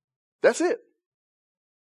 That's it.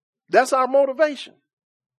 That's our motivation.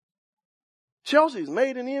 Chelsea's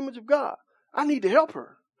made in the image of God. I need to help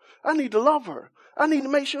her. I need to love her. I need to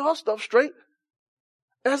make sure her stuff's straight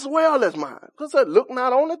as well as mine. Because I look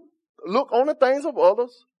on the things of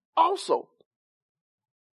others also.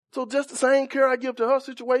 So just the same care I give to her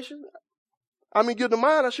situation, give to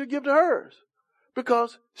mine, I should give to hers.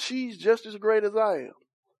 Because she's just as great as I am,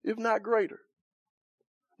 if not greater.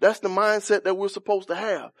 That's the mindset that we're supposed to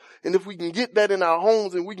have. And if we can get that in our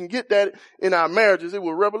homes and we can get that in our marriages, it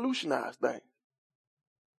will revolutionize things.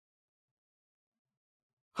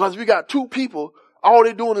 Because if we got two people, all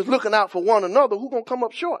they're doing is looking out for one another, who's going to come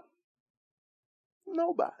up short?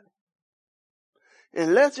 Nobody.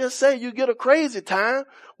 And let's just say you get a crazy time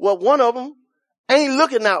where one of them ain't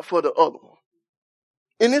looking out for the other one.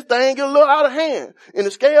 And this thing get a little out of hand. And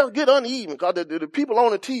the scales get uneven. Because the people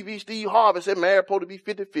on the TV, Steve Harvey said marriage supposed to be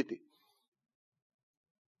 50-50.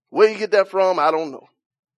 Where you get that from, I don't know.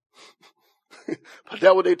 But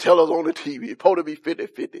that's what they tell us on the TV. It's supposed to be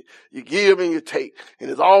 50-50. You give and you take.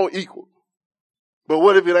 And it's all equal. But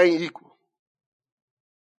what if it ain't equal?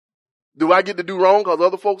 Do I get to do wrong because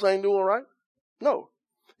other folks ain't doing right? No.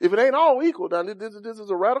 If it ain't all equal, then this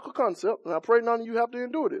is a radical concept. And I pray none of you have to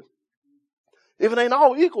endure this. If it ain't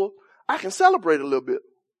all equal, I can celebrate a little bit.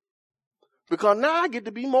 Because now I get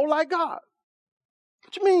to be more like God.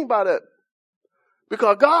 What you mean by that?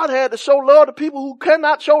 Because God had to show love to people who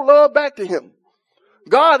cannot show love back to him.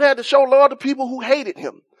 God had to show love to people who hated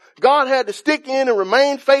him. God had to stick in and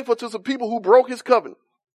remain faithful to some people who broke his covenant.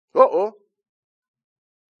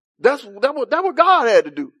 That's what God had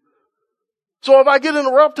to do. So if I get in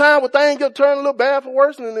a rough time where things get turned a little bad for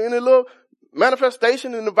worse and in a little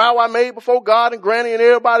manifestation in the vow I made before God and Granny and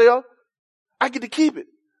everybody else, I get to keep it.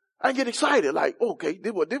 I get excited like, okay,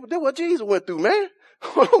 this what Jesus went through, man.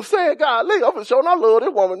 What I'm saying, God, I'm going to show I love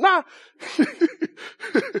this woman now.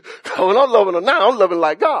 When I'm loving her now, I'm loving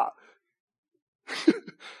like God.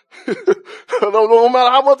 No matter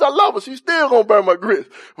how much I love her, she's still going to burn my grits.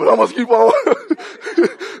 But I'm going to keep on,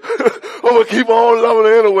 I'm going to keep on loving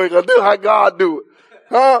her anyway, because this is how God do it.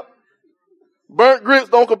 Huh? Burnt grits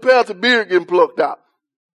don't compare to beard getting plucked out.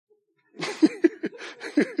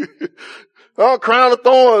 Crown of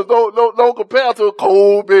thorns don't compare to a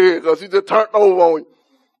cold beard because he just turned over on you.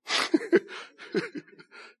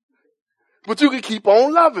 But you can keep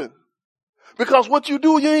on loving. Because what you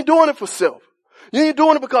do, you ain't doing it for self. You ain't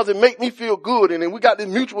doing it because it make me feel good and then we got this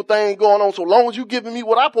mutual thing going on. So long as you giving me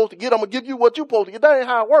what I'm supposed to get, I'm going to give you what you're supposed to get. That ain't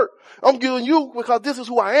how it works. I'm giving you because this is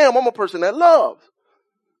who I am. I'm a person that loves.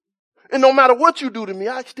 And no matter what you do to me,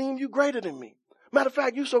 I esteem you greater than me. Matter of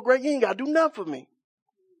fact, you so great, you ain't got to do nothing for me.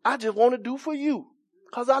 I just want to do for you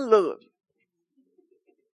because I love you.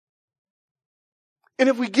 And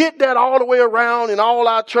if we get that all the way around in all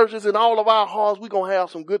our churches and all of our halls, we're going to have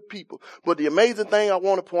some good people. But the amazing thing I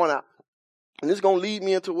want to point out, and this is going to lead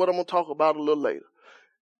me into what I'm going to talk about a little later.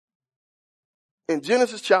 In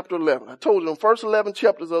Genesis chapter 11, I told you the first 11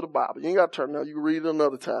 chapters of the Bible. You ain't got to turn now. You can read it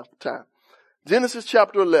another time. Genesis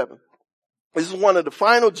chapter 11. This is one of the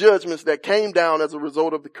final judgments that came down as a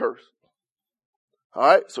result of the curse. All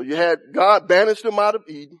right. So you had God banished them out of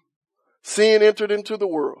Eden. Sin entered into the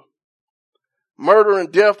world. Murder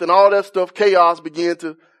and death and all that stuff, chaos began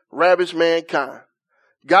to ravage mankind.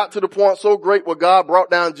 Got to the point so great where God brought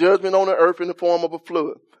down judgment on the earth in the form of a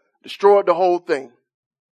flood. Destroyed the whole thing.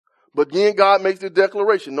 But then God makes the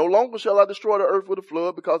declaration, no longer shall I destroy the earth with a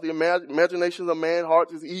flood because the imaginations of man's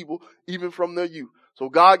hearts is evil, even from their youth. So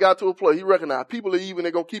God got to a place. He recognized people are evil,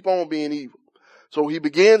 they're going to keep on being evil. So he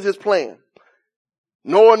begins his plan.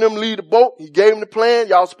 Noah and them lead the boat. He gave them the plan.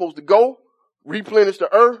 Y'all supposed to go, replenish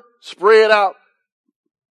the earth, spread out.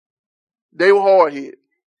 They were hard-headed.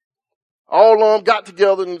 All of them got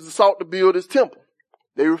together and sought to build his temple.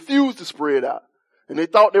 They refused to spread out. And they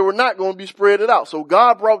thought they were not going to be spread out. So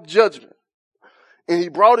God brought judgment. And he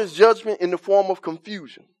brought his judgment in the form of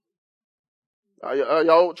confusion. Are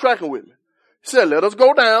y'all tracking with me? He said, let us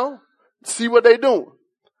go down, see what they're doing.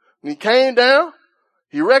 When he came down,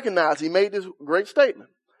 he recognized, he made this great statement.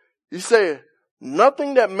 He said,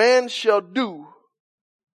 nothing that man shall do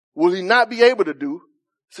will he not be able to do,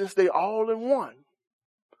 since they all in one.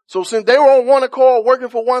 So since they were on one accord working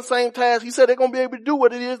for one same task, he said they're going to be able to do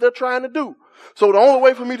what it is they're trying to do. So the only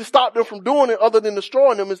way for me to stop them from doing it other than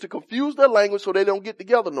destroying them is to confuse their language so they don't get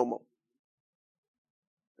together no more.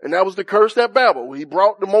 And that was the curse at Babel. He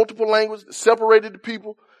brought the multiple languages, separated the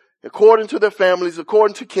people according to their families,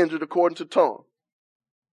 according to kindred, according to tongue.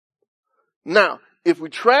 Now, if we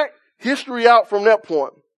track history out from that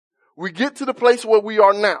point, we get to the place where we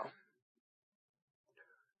are now.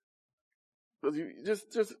 You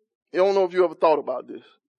don't know if you ever thought about this.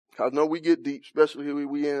 I know we get deep, especially here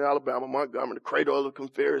we in Alabama, Montgomery, the cradle of the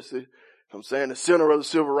Confederacy. I'm saying the center of the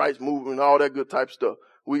civil rights movement, all that good type stuff.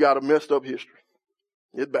 We got a messed up history.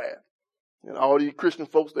 It's bad. And all these Christian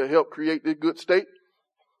folks that helped create this good state,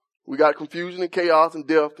 we got confusion and chaos and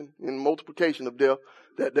death and multiplication of death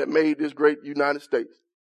that made this great United States.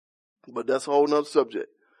 But that's a whole nother subject.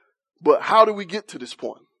 But how do we get to this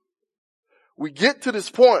point? We get to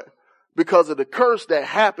this point because of the curse that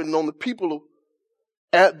happened on the people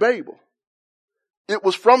at Babel. It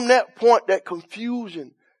was from that point that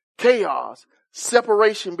confusion, chaos,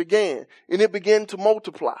 separation began, and it began to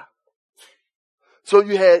multiply. So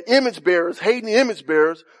you had image bearers hating the image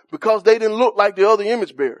bearers because they didn't look like the other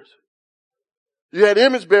image bearers. You had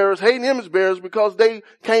image bearers hating image bearers because they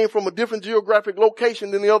came from a different geographic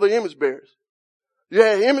location than the other image bearers. You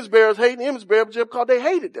had image bearers hating image bearers just because they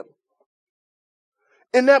hated them.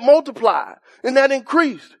 And that multiplied, and that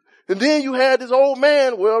increased. And then you had this old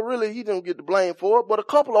man, well, really, he didn't get the blame for it, but a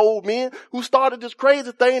couple of old men who started this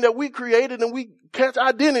crazy thing that we created and we catch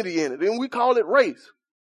identity in it, and we call it race.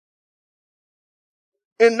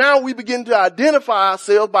 And now we begin to identify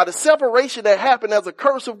ourselves by the separation that happened as a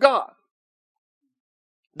curse of God.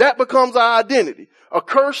 That becomes our identity. A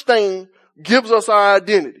cursed thing gives us our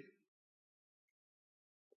identity.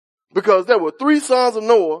 Because there were 3 sons of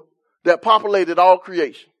Noah that populated all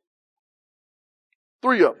creation.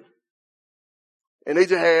 3 of them. And they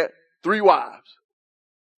just had 3 wives.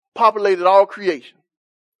 Populated all creation.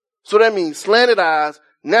 So that means slanted eyes,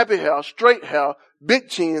 nappy hair, straight hair, big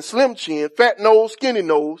chin, slim chin, fat nose, skinny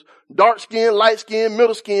nose, dark skin, light skin,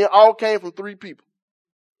 middle skin, all came from 3 people.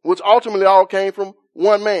 Which ultimately all came from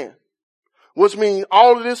one man. Which means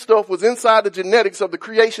all of this stuff was inside the genetics of the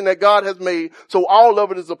creation that God has made. So all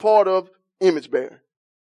of it is a part of image bearing.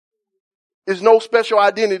 There's no special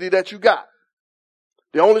identity that you got.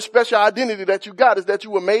 The only special identity that you got is that you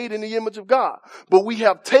were made in the image of God. But we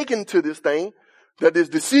have taken to this thing that this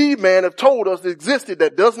deceived man have told us existed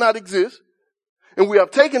that does not exist. And we have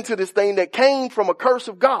taken to this thing that came from a curse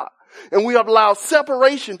of God. And we have allowed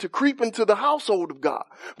separation to creep into the household of God.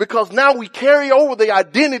 Because now we carry over the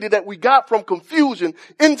identity that we got from confusion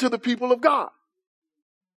into the people of God.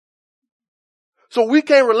 So we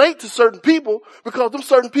can't relate to certain people because them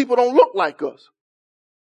certain people don't look like us.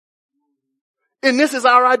 And this is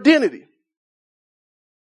our identity.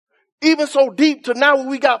 Even so deep to now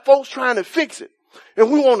we got folks trying to fix it.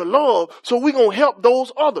 And we want to love, so we're going to help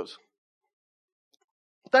those others.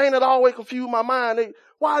 The thing that always confused my mind,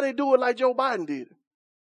 why they do it like Joe Biden did?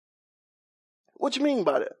 What you mean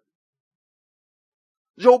by that?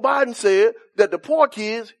 Joe Biden said that the poor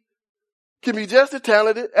kids can be just as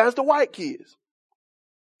talented as the white kids.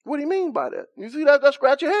 What do you mean by that? You see that? That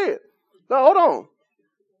scratch your head. Now, hold on.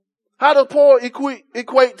 How does poor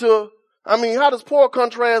equate to, how does poor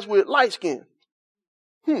contrast with light skin?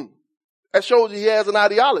 That shows he has an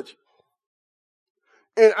ideology.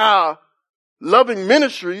 In our loving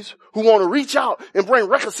ministries who want to reach out and bring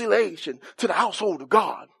reconciliation to the household of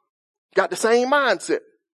God, got the same mindset.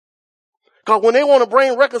 Because when they want to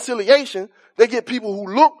bring reconciliation, they get people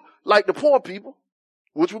who look like the poor people,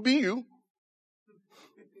 which would be you.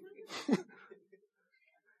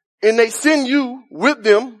 And they send you with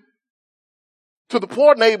them to the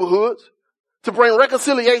poor neighborhoods to bring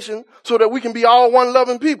reconciliation so that we can be all one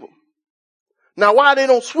loving people. Now, why they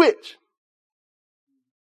don't switch?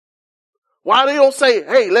 Why they don't say,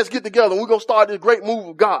 hey, let's get together and we're going to start this great move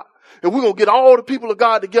of God. And we're going to get all the people of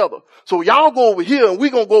God together. So y'all go over here and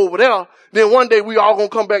we're going to go over there. Then one day we all going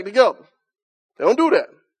to come back together. They don't do that.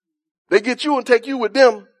 They get you and take you with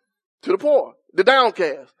them to the poor, the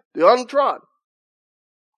downcast, the untrodden.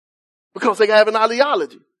 Because they have an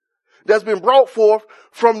ideology that's been brought forth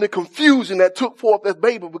from the confusion that took forth as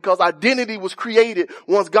Babel, because identity was created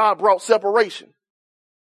once God brought separation.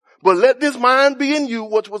 But let this mind be in you,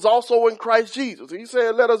 which was also in Christ Jesus. He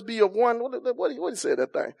said, let us be of one. What he said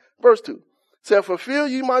that thing? Verse 2. Said, fulfill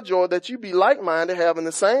ye my joy that you be like-minded, having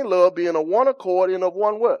the same love, being of one accord and of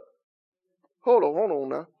one what? Hold on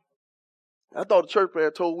now. I thought the church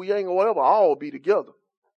prayer told we ain't gonna ever all be together.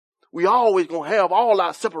 We always going to have all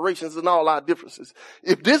our separations and all our differences.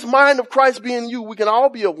 If this mind of Christ be in you, we can all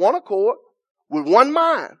be of one accord with one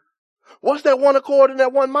mind. What's that one accord in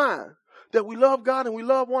that one mind? That we love God and we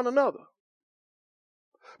love one another.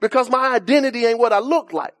 Because my identity ain't what I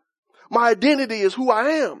look like. My identity is who I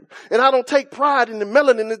am. And I don't take pride in the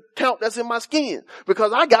melanin count that's in my skin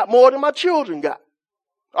because I got more than my children got.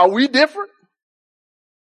 Are we different?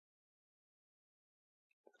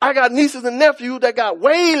 I got nieces and nephews that got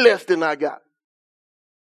way less than I got.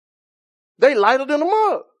 They lighter than a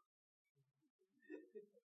mug.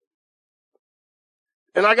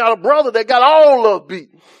 And I got a brother that got all of beat.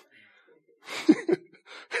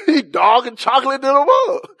 He dark and chocolate than a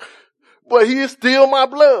mug. But he is still my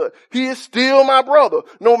blood. He is still my brother.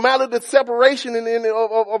 No matter the separation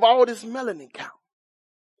of all this melanin count.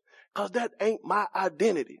 Because that ain't my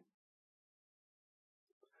identity.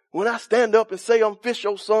 When I stand up and say I'm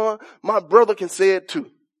Fisher's son, my brother can say it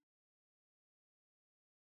too.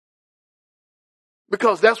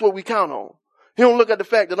 Because that's what we count on. He don't look at the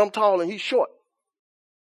fact that I'm tall and he's short.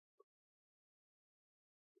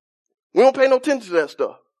 We don't pay no attention to that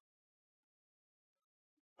stuff.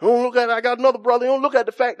 He don't look at, I got another brother, he don't look at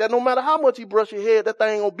the fact that no matter how much he brush your head, that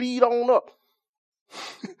thing gonna bead on up.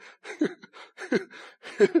 You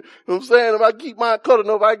know what I'm saying? If I keep mine cut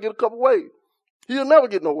enough, I get a couple waves. He'll never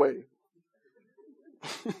get no wave.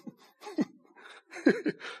 I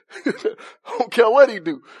don't care what he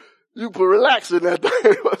do. You put relax in that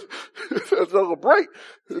thing. That's a break.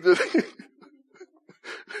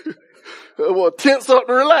 I want to tense up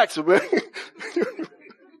the relaxer, man.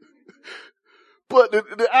 But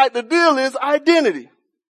the deal is identity.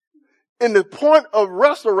 And the point of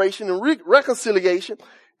restoration and reconciliation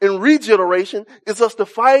and regeneration is us to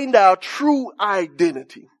find our true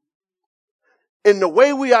identity. And the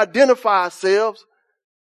way we identify ourselves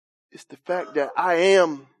is the fact that I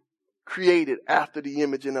am created after the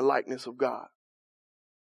image and the likeness of God.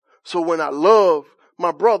 So when I love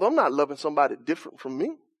my brother, I'm not loving somebody different from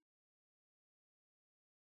me.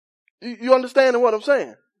 You understand what I'm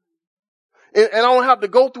saying? And I don't have to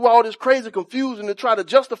go through all this crazy confusion to try to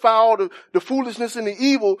justify all the foolishness and the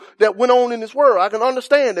evil that went on in this world. I can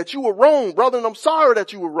understand that you were wrong, brother, and I'm sorry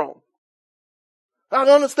that you were wrong. I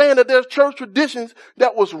can understand that there's church traditions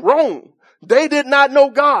that was wrong. They did not know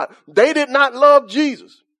God. They did not love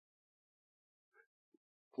Jesus.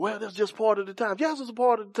 Well, that's just part of the time. Yes, it's a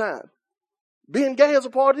part of the time. Being gay is a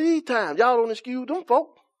part of these times. Y'all don't excuse them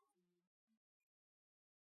folk.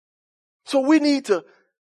 So we need to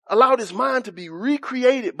allow this mind to be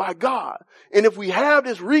recreated by God. And if we have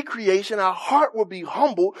this recreation, our heart will be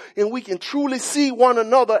humble and we can truly see one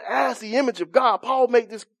another as the image of God. Paul made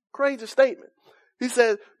this crazy statement. He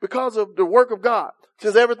said, because of the work of God,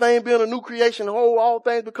 since everything being a new creation, all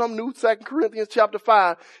things become new. 2 Corinthians chapter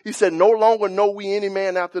 5, he said, no longer know we any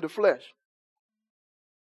man after the flesh.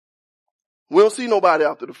 We don't see nobody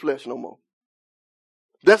after the flesh no more.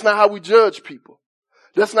 That's not how we judge people.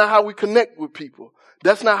 That's not how we connect with people.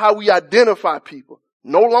 That's not how we identify people.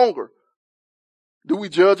 No longer do we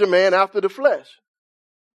judge a man after the flesh.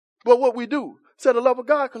 But what we do, said the love of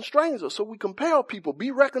God constrains us. So we compel people,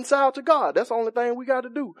 be reconciled to God. That's the only thing we got to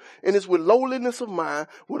do. And it's with lowliness of mind,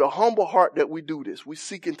 with a humble heart that we do this. We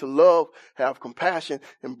seeking to love, have compassion,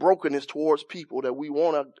 and brokenness towards people that we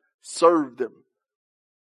want to serve them.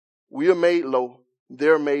 We are made low,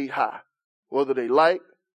 they're made high. Whether they light,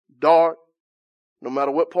 dark, no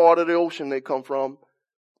matter what part of the ocean they come from,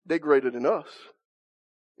 they're greater than us.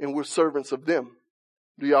 And we're servants of them.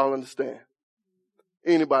 Do y'all understand?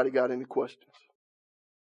 Anybody got any questions?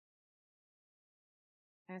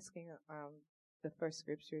 Asking the first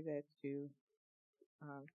scripture that you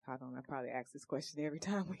taught on. I probably ask this question every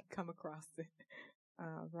time we come across it.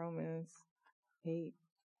 Romans 8.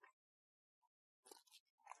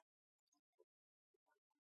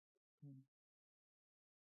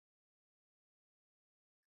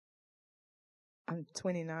 On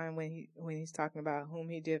 29, when he's talking about whom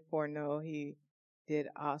he did foreknow, he did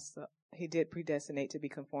predestinate to be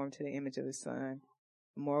conformed to the image of his Son.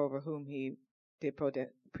 Moreover, whom he did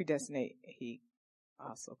predestinate, he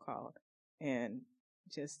also called. And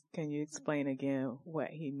just, can you explain again what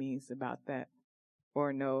he means about that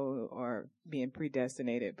foreknow or being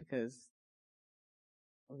predestinated? Because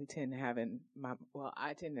I tend to have in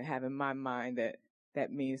my mind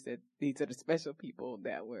that means that these are the special people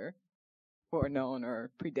that were foreknown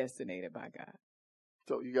or predestinated by God.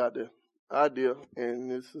 So you got the idea,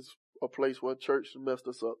 and this is a place where church messed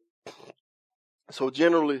us up. So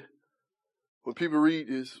generally, when people read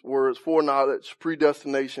these words, foreknowledge,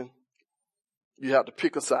 predestination, you have to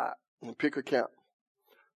pick a side and pick a camp.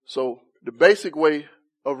 So the basic way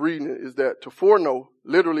of reading it is that to foreknow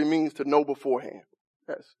literally means to know beforehand.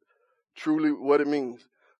 That's truly what it means.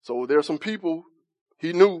 So there are some people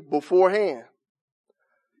he knew beforehand.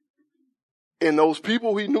 And those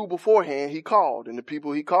people he knew beforehand, he called. And the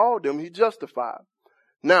people he called, them he justified.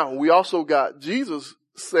 Now, we also got Jesus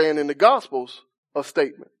saying in the Gospels a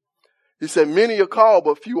statement. He said, many are called,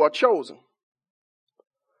 but few are chosen.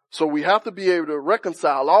 So we have to be able to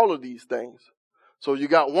reconcile all of these things. So you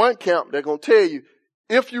got one camp that's going to tell you,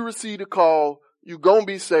 if you receive the call, you're going to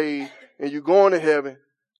be saved and you're going to heaven.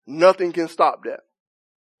 Nothing can stop that.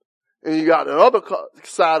 And you got the other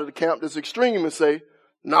side of the camp that's extreme and say,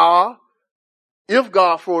 nah, if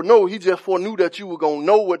God foreknow, he just foreknew that you were going to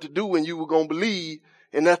know what to do and you were going to believe,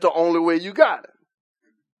 and that's the only way you got it.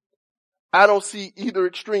 I don't see either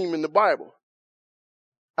extreme in the Bible.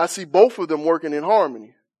 I see both of them working in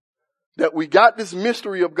harmony. That we got this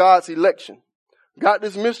mystery of God's election. Got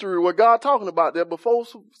this mystery where God talking about that before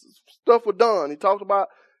stuff was done. He talked about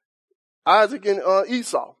Isaac and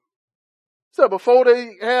Esau. He said before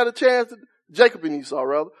they had a chance to, Jacob and Esau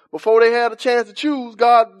rather, before they had a chance to choose,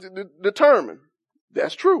 God determined.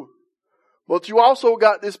 That's true. But you also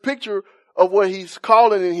got this picture of where he's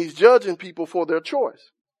calling and he's judging people for their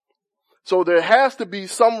choice. So there has to be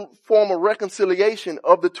some form of reconciliation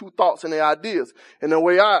of the two thoughts and the ideas. And the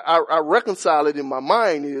way I reconcile it in my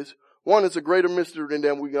mind is, one, it's a greater mystery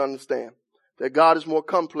than we can understand. That God is more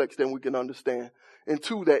complex than we can understand. And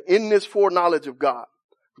two, that in this foreknowledge of God,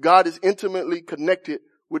 God is intimately connected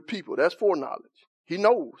with people. That's foreknowledge. He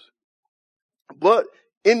knows. But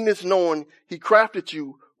in this knowing, he crafted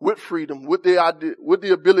you with freedom, with the idea, with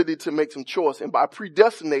the ability to make some choice. And by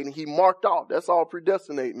predestinating, he marked off. That's all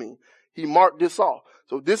predestinate means. He marked this off.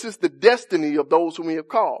 So this is the destiny of those whom he have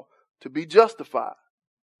called, to be justified.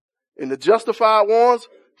 And the justified ones,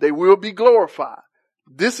 they will be glorified.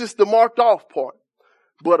 This is the marked off part.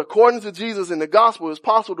 But according to Jesus in the gospel, it's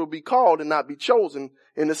possible to be called and not be chosen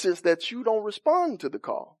in the sense that you don't respond to the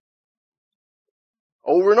call.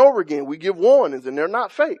 Over and over again, we give warnings and they're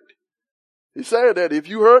not faked. He said that if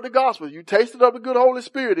you heard the gospel, you tasted of the good Holy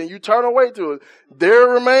Spirit and you turn away to it, there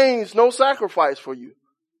remains no sacrifice for you.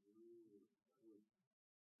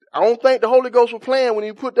 I don't think the Holy Ghost was playing when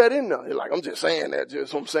he put that in there. He's like, I'm just saying that,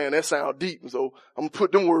 I'm saying that sounds deep. And so I'm going to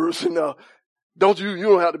put them words in there. You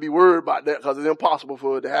don't have to be worried about that because it's impossible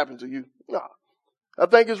for it to happen to you. No, I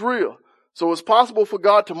think it's real. So it's possible for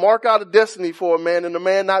God to mark out a destiny for a man and the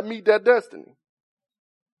man not meet that destiny.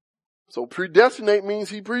 So predestinate means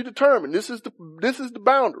he predetermined. This is the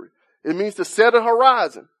boundary. It means to set a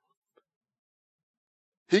horizon.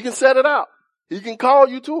 He can set it out. He can call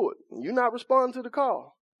you to it and you're not responding to the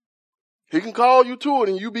call. He can call you to it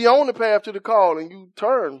and you be on the path to the call and you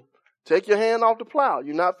turn, take your hand off the plow.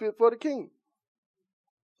 You're not fit for the king.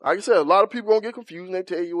 Like I said, a lot of people gonna get confused and they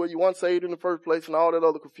tell you, well, you weren't saved in the first place and all that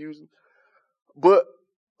other confusion. But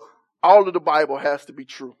all of the Bible has to be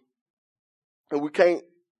true. And we can't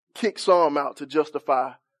kick some out to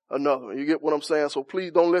justify another. You get what I'm saying? So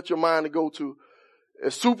please don't let your mind go to a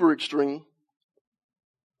super extreme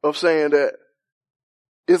of saying that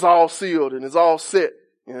it's all sealed and it's all set.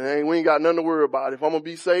 And we ain't got nothing to worry about. If I'm going to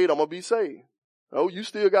be saved, I'm going to be saved. No, you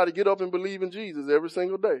still got to get up and believe in Jesus every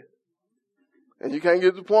single day. And you can't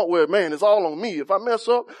get to the point where, man, it's all on me. If I mess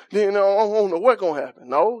up, then I don't know what's going to happen.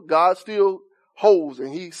 No, God still holds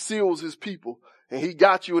and he seals his people. And he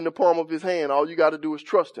got you in the palm of his hand. All you got to do is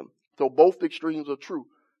trust him. So both extremes are true.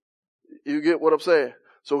 You get what I'm saying?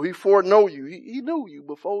 So he foreknow you. He knew you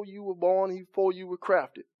before you were born, before you were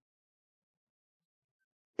crafted.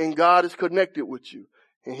 And God is connected with you.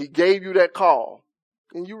 And he gave you that call.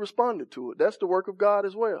 And you responded to it. That's the work of God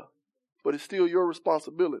as well. But it's still your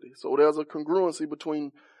responsibility. So there's a congruency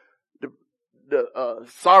between the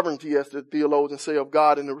sovereignty, as the theologians say, of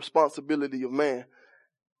God and the responsibility of man.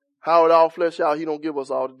 How it all flesh out, he don't give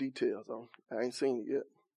us all the details. I ain't seen it yet.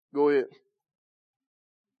 Go ahead.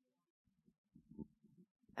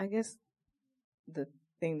 I guess the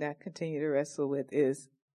thing that I continue to wrestle with is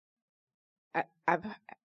I've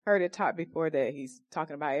heard it taught before that he's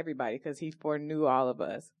talking about everybody because he foreknew all of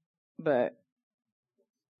us. But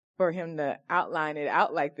for him to outline it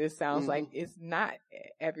out like this sounds like it's not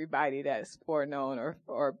everybody that's foreknown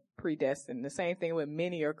or predestined. The same thing with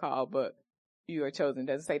many are called, but you are chosen. It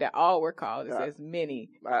doesn't say that all were called. It says many.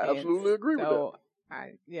 I absolutely agree with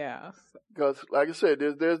that. Yeah. Because, like I said,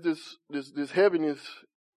 there's this heaviness,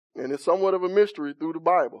 and it's somewhat of a mystery through the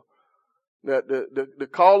Bible. That the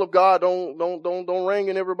call of God don't ring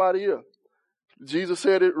in everybody ear. Jesus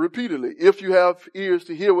said it repeatedly. If you have ears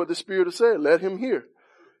to hear what the Spirit has said, let him hear.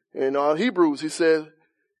 In Hebrews, he said,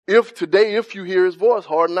 if you hear his voice,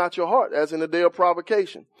 harden not your heart, as in the day of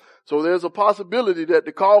provocation. So there's a possibility that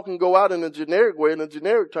the call can go out in a generic way, in a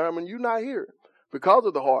generic term, and you not hear it because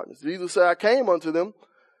of the hardness. Jesus said, I came unto them,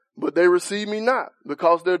 but they received me not,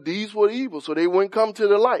 because their deeds were evil, so they wouldn't come to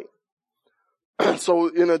the light. So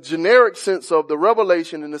in a generic sense of the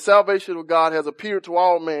revelation and the salvation of God has appeared to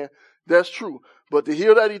all men, that's true. But to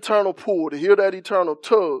hear that eternal pull, to hear that eternal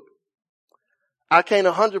tug, I can't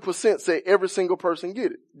 100% say every single person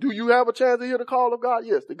get it. Do you have a chance to hear the call of God?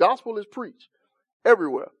 Yes. The gospel is preached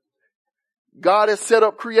everywhere. God has set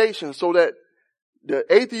up creation so that the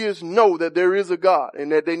atheists know that there is a God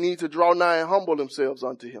and that they need to draw nigh and humble themselves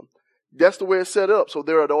unto him. That's the way it's set up. So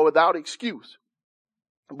they're without excuse.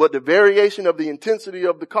 But the variation of the intensity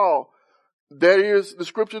of the call, there is, the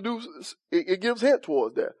scripture it gives hint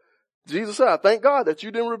towards that. Jesus said, I thank God that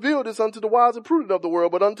you didn't reveal this unto the wise and prudent of the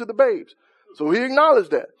world, but unto the babes. So he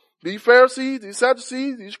acknowledged that. These Pharisees, these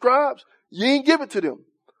Sadducees, these scribes, you ain't give it to them.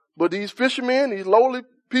 But these fishermen, these lowly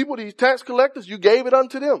people, these tax collectors, you gave it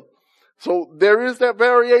unto them. So there is that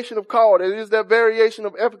variation of call. There is that variation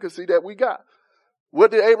of efficacy that we got.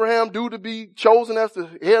 What did Abraham do to be chosen as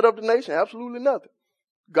the head of the nation? Absolutely nothing.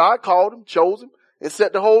 God called him, chose him, and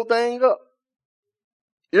set the whole thing up.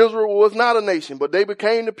 Israel was not a nation, but they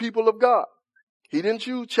became the people of God. He didn't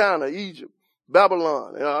choose China, Egypt,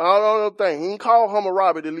 Babylon, and all other things. He didn't call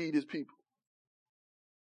Hammurabi to lead his people.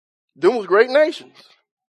 Them was great nations.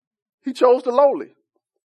 He chose the lowly.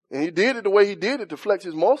 And he did it the way he did it to flex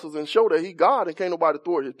his muscles and show that he God and can't nobody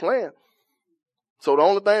thwart his plan. So the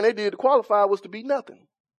only thing they did to qualify was to be nothing.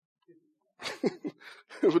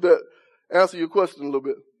 Would that answer your question a little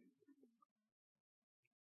bit?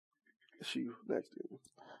 She next to you.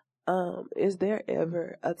 Is there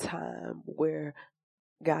ever a time where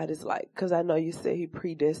God is like, because I know you said he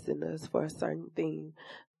predestined us for a certain thing.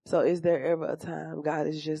 So is there ever a time God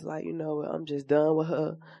is just like, you know what, I'm just done with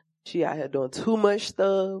her. She out here doing too much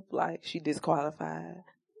stuff, like she disqualified,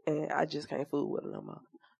 and I just can't fool with her no more.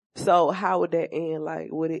 So how would that end? Like,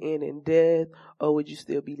 would it end in death, or would you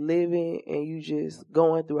still be living and you just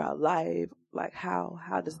going throughout life? Like, how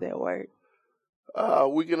does that work?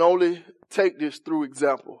 We can only take this through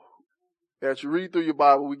example. As you read through your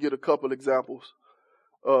Bible, we get a couple examples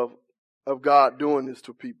of God doing this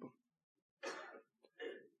to people.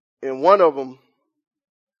 And one of them,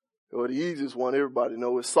 or the easiest one, everybody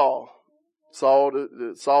knows, is Saul.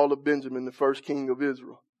 Saul of Benjamin, the first king of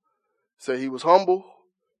Israel. So he was humble,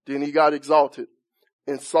 then he got exalted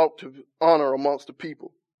and sought to honor amongst the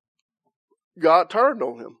people. God turned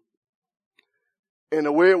on him. And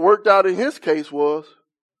the way it worked out in his case was,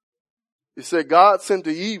 it said God sent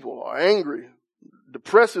the evil or angry,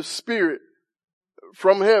 depressive spirit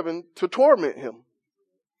from heaven to torment him.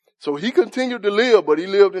 So he continued to live, but he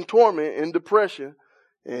lived in torment and depression.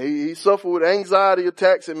 And he suffered with anxiety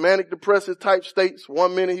attacks and manic depressive type states.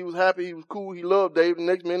 One minute he was happy, he was cool, he loved David. The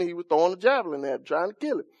next minute he was throwing a javelin at him, trying to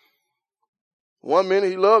kill him. One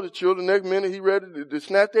minute he loved the children, the next minute he ready to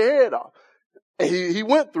snap their head off. And he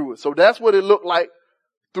went through it. So that's what it looked like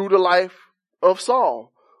through the life of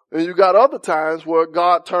Saul. And you got other times where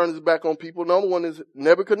God turns his back on people. Number one is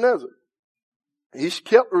Nebuchadnezzar. He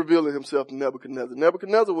kept revealing himself to Nebuchadnezzar.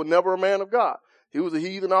 Nebuchadnezzar was never a man of God. He was a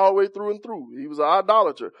heathen all the way through and through. He was an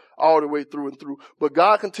idolater all the way through and through. But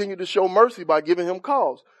God continued to show mercy by giving him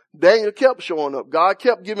cause. Daniel kept showing up. God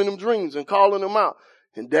kept giving him dreams and calling him out.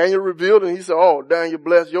 And Daniel revealed, and he said, oh, Daniel,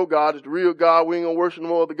 bless your God. It's the real God. We ain't going to worship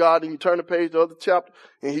no other God. And you turn the page to the other chapter,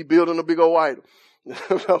 and he building a big old idol.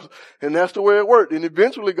 And that's the way it worked. And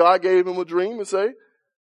eventually God gave him a dream and say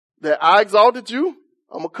that I exalted you.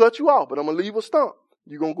 I'm going to cut you off, but I'm going to leave a stump.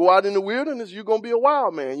 You're going to go out in the wilderness. You're going to be a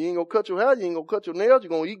wild man. You ain't going to cut your hair. You ain't going to cut your nails. You're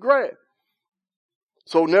going to eat grass.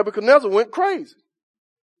 So Nebuchadnezzar went crazy.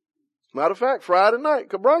 Matter of fact, Friday night,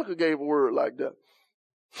 Cabronica gave a word like that.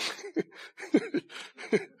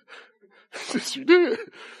 She did.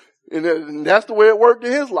 And that's the way it worked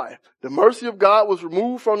in his life. The mercy of God was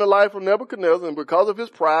removed from the life of Nebuchadnezzar, and because of his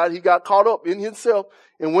pride, he got caught up in himself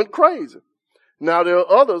and went crazy. Now there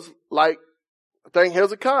are others, like, I think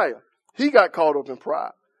Hezekiah. He got caught up in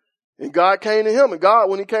pride. And God came to him, and God,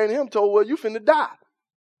 when he came to him, told, well, you finna die.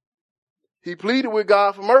 He pleaded with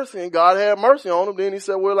God for mercy, and God had mercy on him. Then he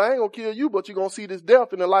said, well, I ain't going to kill you, but you're going to see this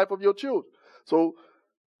death in the life of your children. So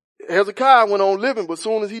Hezekiah went on living, but as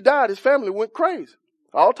soon as he died, his family went crazy.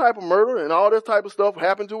 All type of murder and all this type of stuff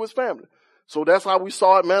happened to his family. So that's how we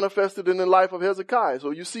saw it manifested in the life of Hezekiah.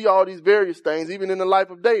 So you see all these various things, even in the life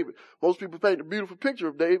of David. Most people paint a beautiful picture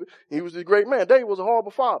of David. He was a great man. David was a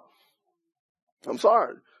horrible father. I'm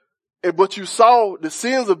sorry. But you saw the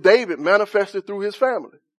sins of David manifested through his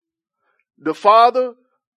family. The father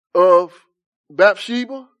of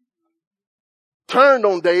Bathsheba turned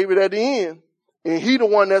on David at the end. And he the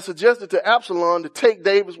one that suggested to Absalom to take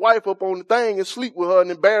David's wife up on the thing and sleep with her and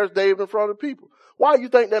embarrass David in front of people. Why do you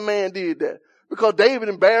think that man did that? Because David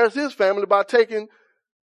embarrassed his family by taking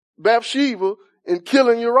Bathsheba and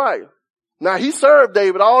killing Uriah. Now he served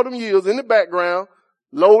David all them years in the background,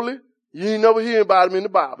 lowly. You ain't never hear about him in the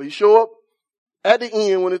Bible. He show up at the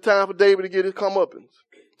end when it's time for David to get his comeuppance.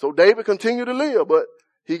 So David continued to live, but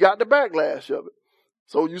he got the backlash of it.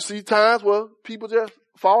 So you see times where people just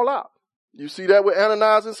fall out. You see that with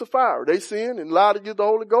Ananias and Sapphira. They sinned and lied against the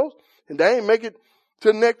Holy Ghost, and they ain't make it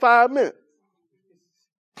to the next 5 minutes.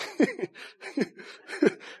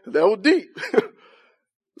 That was deep.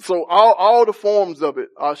 So all the forms of it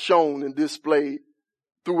are shown and displayed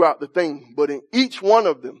throughout the thing. But in each one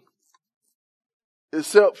of them,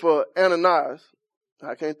 except for Ananias,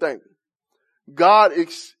 I can't think, God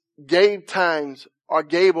gave times or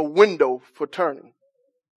gave a window for turning.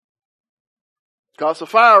 Because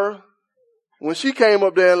Sapphira, when she came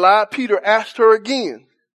up there and lied, Peter asked her again,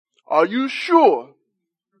 are you sure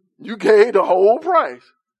you gave the whole price?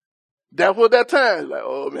 That was that time. Like,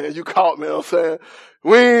 oh man, you caught me, I'm saying.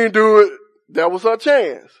 We ain't do it. That was her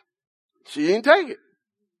chance. She didn't take it.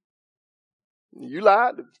 You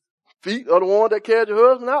lied. The feet are the one that carried your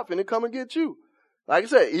husband out, finna come and get you. Like I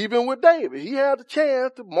said, even with David, he had the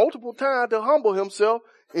chance to multiple times to humble himself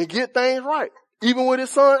and get things right. Even with his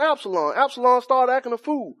son Absalom. Absalom started acting a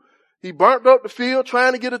fool. He burnt up the field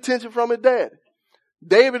trying to get attention from his dad.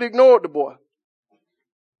 David ignored the boy.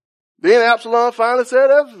 Then Absalom finally said,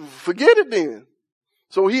 forget it then.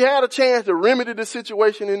 So he had a chance to remedy the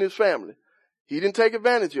situation in his family. He didn't take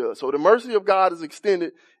advantage of it. So the mercy of God is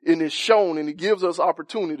extended and is shown, and he gives us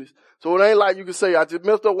opportunities. So it ain't like you can say, I just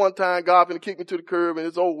messed up one time, God finna kick me to the curb and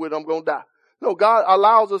it's over with, I'm gonna die. No, God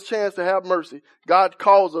allows us a chance to have mercy. God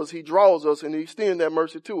calls us, he draws us, and he extends that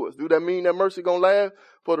mercy to us. Do that mean that mercy gonna last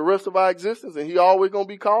for the rest of our existence and he always gonna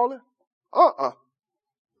be calling?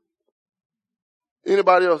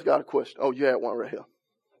 Anybody else got a question? Oh, you had one right here.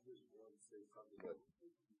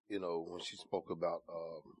 You know, when she spoke about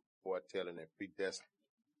foretelling and predestined,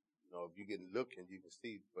 you know, if you get looking, you can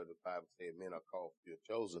see where the Bible says men are called, you're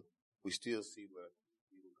chosen. We still see where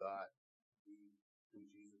God, through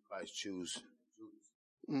Jesus Christ, choose Judas.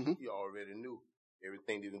 Mm-hmm. He already knew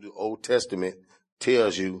everything you can do. Old Testament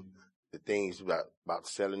tells you the things about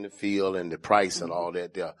selling the field and the price and all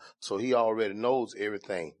that there. So he already knows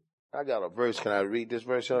everything. I got a verse. Can I read this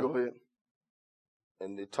verse? Go ahead.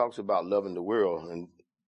 And it talks about loving the world and,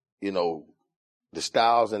 you know, the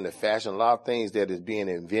styles and the fashion, a lot of things that is being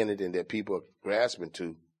invented and that people are grasping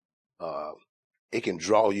to, it can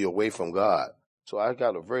draw you away from God. So I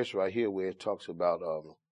got a verse right here where it talks about,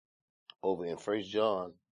 over in 1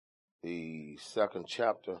 John, the 2nd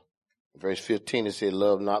chapter, verse 15, it said,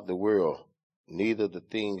 love not the world, neither the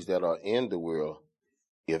things that are in the world.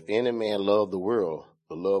 If any man love the world,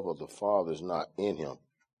 the love of the Father is not in him.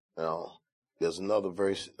 Now, there's another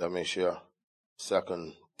verse, let me share,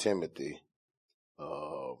 2 Timothy,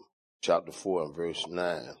 chapter 4 and verse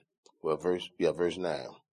 9. Well, verse 9.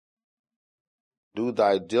 Do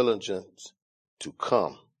thy diligence to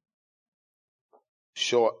come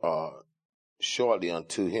shortly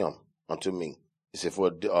unto me. It said,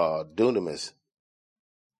 for Dunamis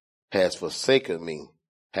has forsaken me,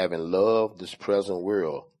 having loved this present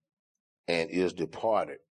world, and is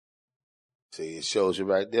departed. See, it shows you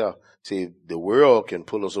right there. See, the world can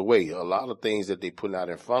pull us away. A lot of things that they put out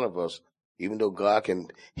in front of us, even though God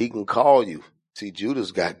he can call you. See,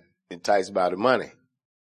 Judas got enticed by the money.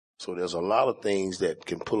 So there's a lot of things that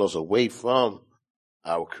can pull us away from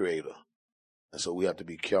our Creator. And so we have to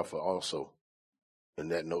be careful also in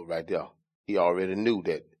that note right there. He already knew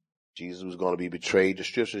that Jesus was going to be betrayed. The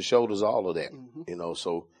scripture showed us all of that, you know,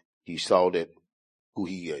 so he saw that who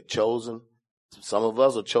he had chosen. Some of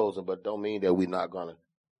us are chosen, but don't mean that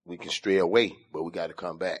we can stray away, but we got to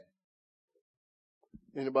come back.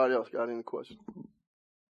 Anybody else got any questions?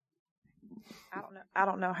 I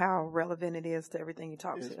don't know how relevant it is to everything you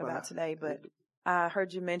talked about today, but I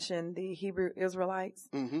heard you mention the Hebrew Israelites,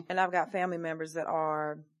 and I've got family members that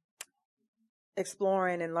are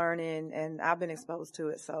exploring and learning, and I've been exposed to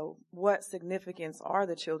it. So what significance are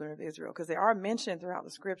the children of Israel? Because they are mentioned throughout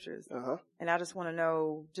the scriptures. And I just want to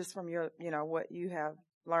know, just from your, what you have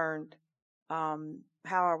learned, how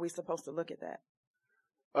are we supposed to look at that?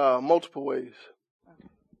 Multiple ways.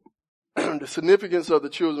 Okay. The significance of the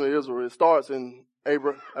children of Israel, it starts in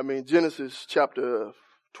Genesis chapter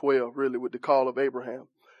 12, really, with the call of Abraham.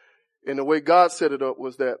 And the way God set it up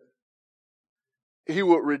was that he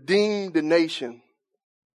would redeem the nation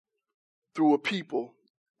through a people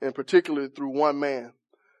and particularly through one man.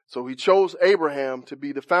 So he chose Abraham to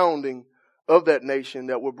be the founding of that nation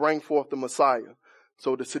that would bring forth the Messiah.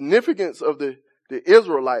 So the significance of the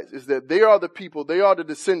Israelites is that they are the people, they are the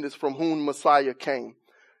descendants from whom Messiah came.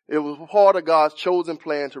 It was part of God's chosen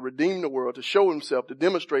plan to redeem the world, to show himself, to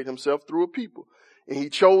demonstrate himself through a people. And he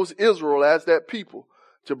chose Israel as that people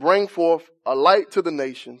to bring forth a light to the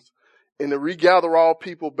nations and to regather all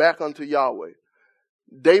people back unto Yahweh.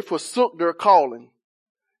 They forsook their calling,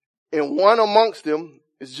 and one amongst them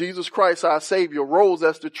is Jesus Christ, our Savior, rose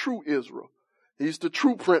as the true Israel. He's the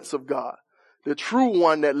true Prince of God, the true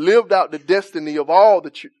one that lived out the destiny of all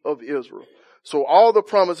of Israel. So all the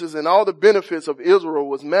promises and all the benefits of Israel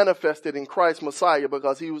was manifested in Christ Messiah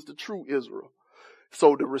because he was the true Israel.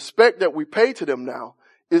 So the respect that we pay to them now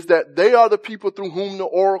is that they are the people through whom the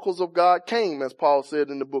oracles of God came, as Paul said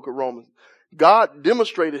in the book of Romans. God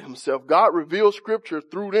demonstrated himself. God revealed scripture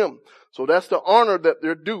through them. So that's the honor that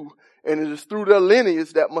they're due. And it is through their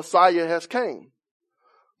lineage that Messiah has came.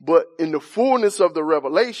 But in the fullness of the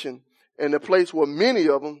revelation, and the place where many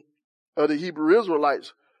of them, of the Hebrew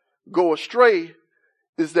Israelites, go astray,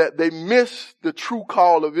 is that they miss the true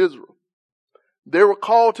call of Israel. They were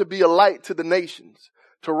called to be a light to the nations,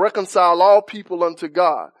 to reconcile all people unto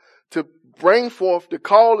God, to bring forth the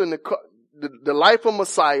call and the life of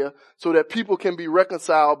Messiah so that people can be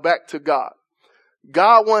reconciled back to God.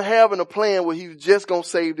 God wasn't having a plan where he was just going to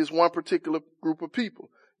save this one particular group of people.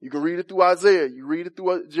 You can read it through Isaiah. You read it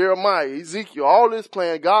through Jeremiah, Ezekiel, all this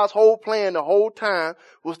plan. God's whole plan the whole time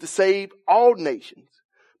was to save all nations.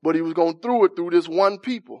 But he was going through it through this one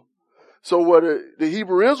people. So where the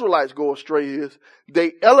Hebrew Israelites go astray is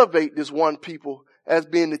they elevate this one people as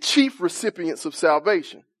being the chief recipients of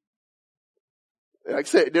salvation. Like I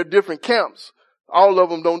said, they're different camps. All of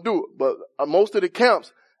them don't do it. But most of the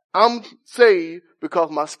camps, I'm saved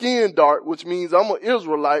because my skin dark, which means I'm an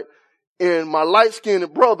Israelite, and my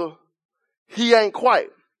light-skinned brother, he ain't quite.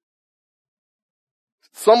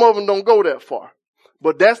 Some of them don't go that far.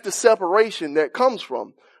 But that's the separation that comes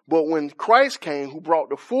from. But when Christ came, who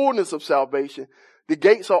brought the fullness of salvation, the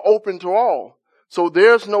gates are open to all. So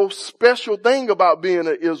there's no special thing about being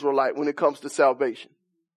an Israelite when it comes to salvation.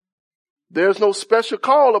 There's no special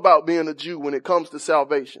call about being a Jew when it comes to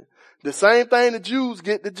salvation. The same thing the Jews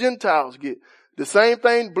get, the Gentiles get. The same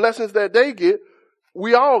thing, blessings that they get,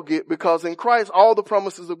 we all get, because in Christ all the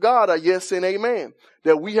promises of God are yes and amen.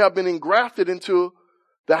 That we have been engrafted into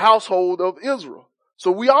the household of Israel. So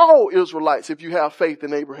we all Israelites if you have faith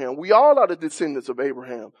in Abraham. We all are the descendants of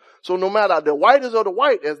Abraham. So no matter the whitest of the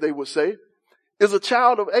white, as they would say, is a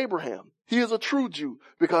child of Abraham. He is a true Jew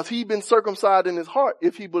because he's been circumcised in his heart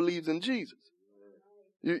if he believes in Jesus.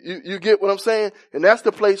 You get what I'm saying? And that's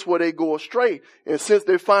the place where they go astray. And since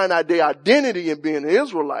they find out their identity in being an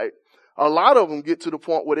Israelite, a lot of them get to the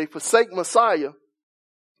point where they forsake Messiah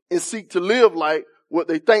and seek to live like what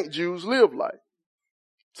they think Jews live like.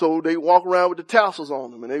 So they walk around with the tassels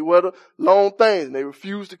on them and they wear the long things and they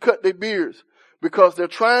refuse to cut their beards because they're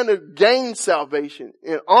trying to gain salvation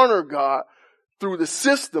and honor God through the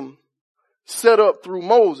system set up through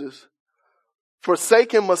Moses,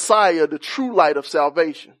 forsaking Messiah, the true light of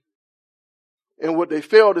salvation. And what they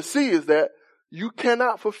fail to see is that you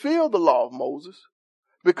cannot fulfill the law of Moses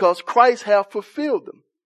because Christ hath fulfilled them.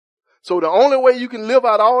 So the only way you can live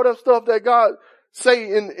out all that stuff that God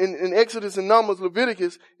say in Exodus and Numbers,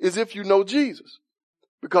 Leviticus, is if you know Jesus.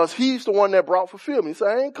 Because he's the one that brought fulfillment. He said,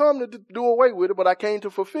 I ain't come to do away with it, but I came to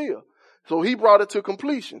fulfill. So he brought it to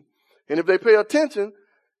completion. And if they pay attention,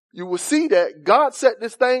 you will see that God set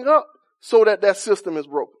this thing up so that that system is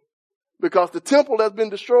broken. Because the temple has been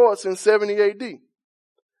destroyed since 70 AD.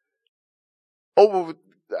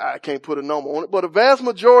 I can't put a number on it, but a vast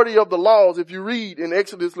majority of the laws, if you read in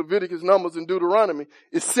Exodus, Leviticus, Numbers, and Deuteronomy,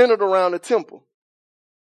 is centered around the temple.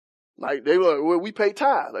 Like they were, well, we pay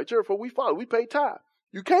tithes. Like church, we follow, we pay tithes.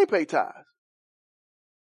 You can't pay tithes.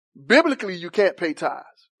 Biblically, you can't pay tithes.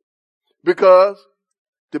 Because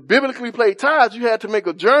to biblically pay tithes, you had to make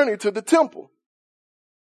a journey to the temple.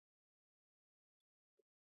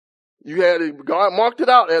 God marked it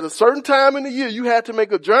out at a certain time in the year. You had to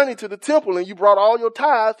make a journey to the temple and you brought all your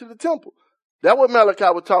tithes to the temple. That's what Malachi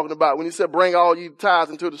was talking about when he said, bring all your tithes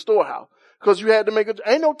into the storehouse. Because you had to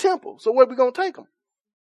ain't no temple. So where we going to take them?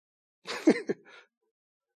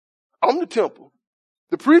 I'm the temple.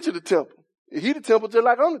 The preacher the temple. He the temple just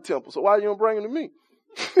like I'm the temple. So why you don't bring him to me?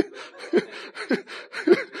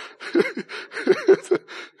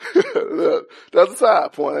 That's a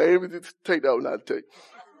side point. I ain't even take that one out to take.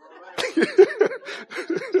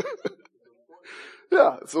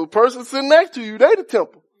 Yeah, so the person sitting next to you, they the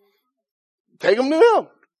temple. Take them to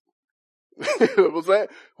them. You know what I'm saying?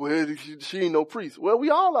 Well, she ain't no priest. Well, we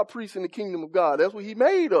all are priests in the kingdom of God. That's what he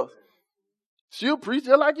made us. She a priest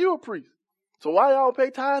just like you a priest. So why y'all pay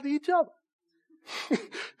tithe to each other?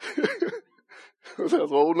 That's a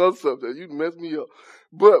whole nother subject. You messed me up.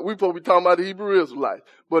 But we supposed to be talking about the Hebrew Israelites.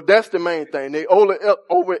 But that's the main thing. They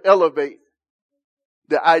over elevate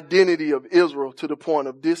the identity of Israel to the point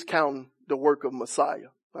of discounting the work of Messiah.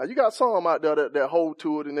 Now you got some out there that hold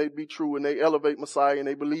to it and they be true and they elevate Messiah and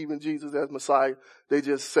they believe in Jesus as Messiah. They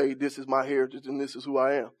just say, this is my heritage and this is who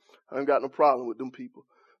I am. I ain't got no problem with them people.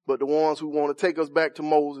 But the ones who want to take us back to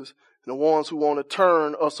Moses and the ones who want to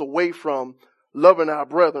turn us away from loving our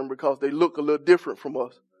brethren because they look a little different from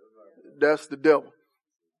us, that's the devil.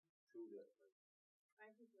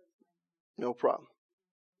 No problem.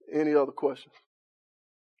 Any other questions?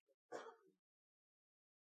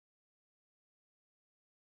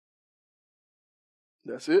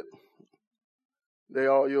 That's it? They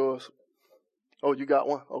all yours. Oh, you got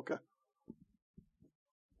one? Okay.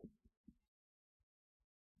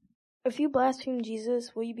 If you blaspheme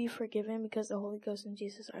Jesus, will you be forgiven because the Holy Ghost and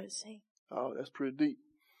Jesus are the same? Oh, that's pretty deep.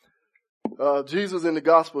 Jesus in the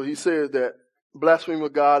gospel, he says that blasphemy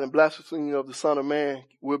of God and blasphemy of the Son of Man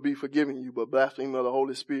will be forgiven you, but blasphemy of the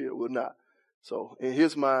Holy Spirit will not. So in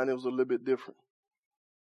his mind, it was a little bit different.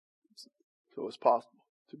 So it's possible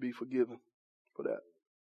to be forgiven for that.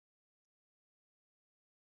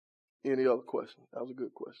 Any other questions? That was a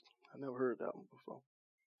good question. I never heard that one before.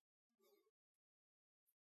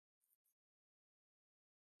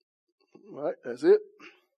 All right, that's it.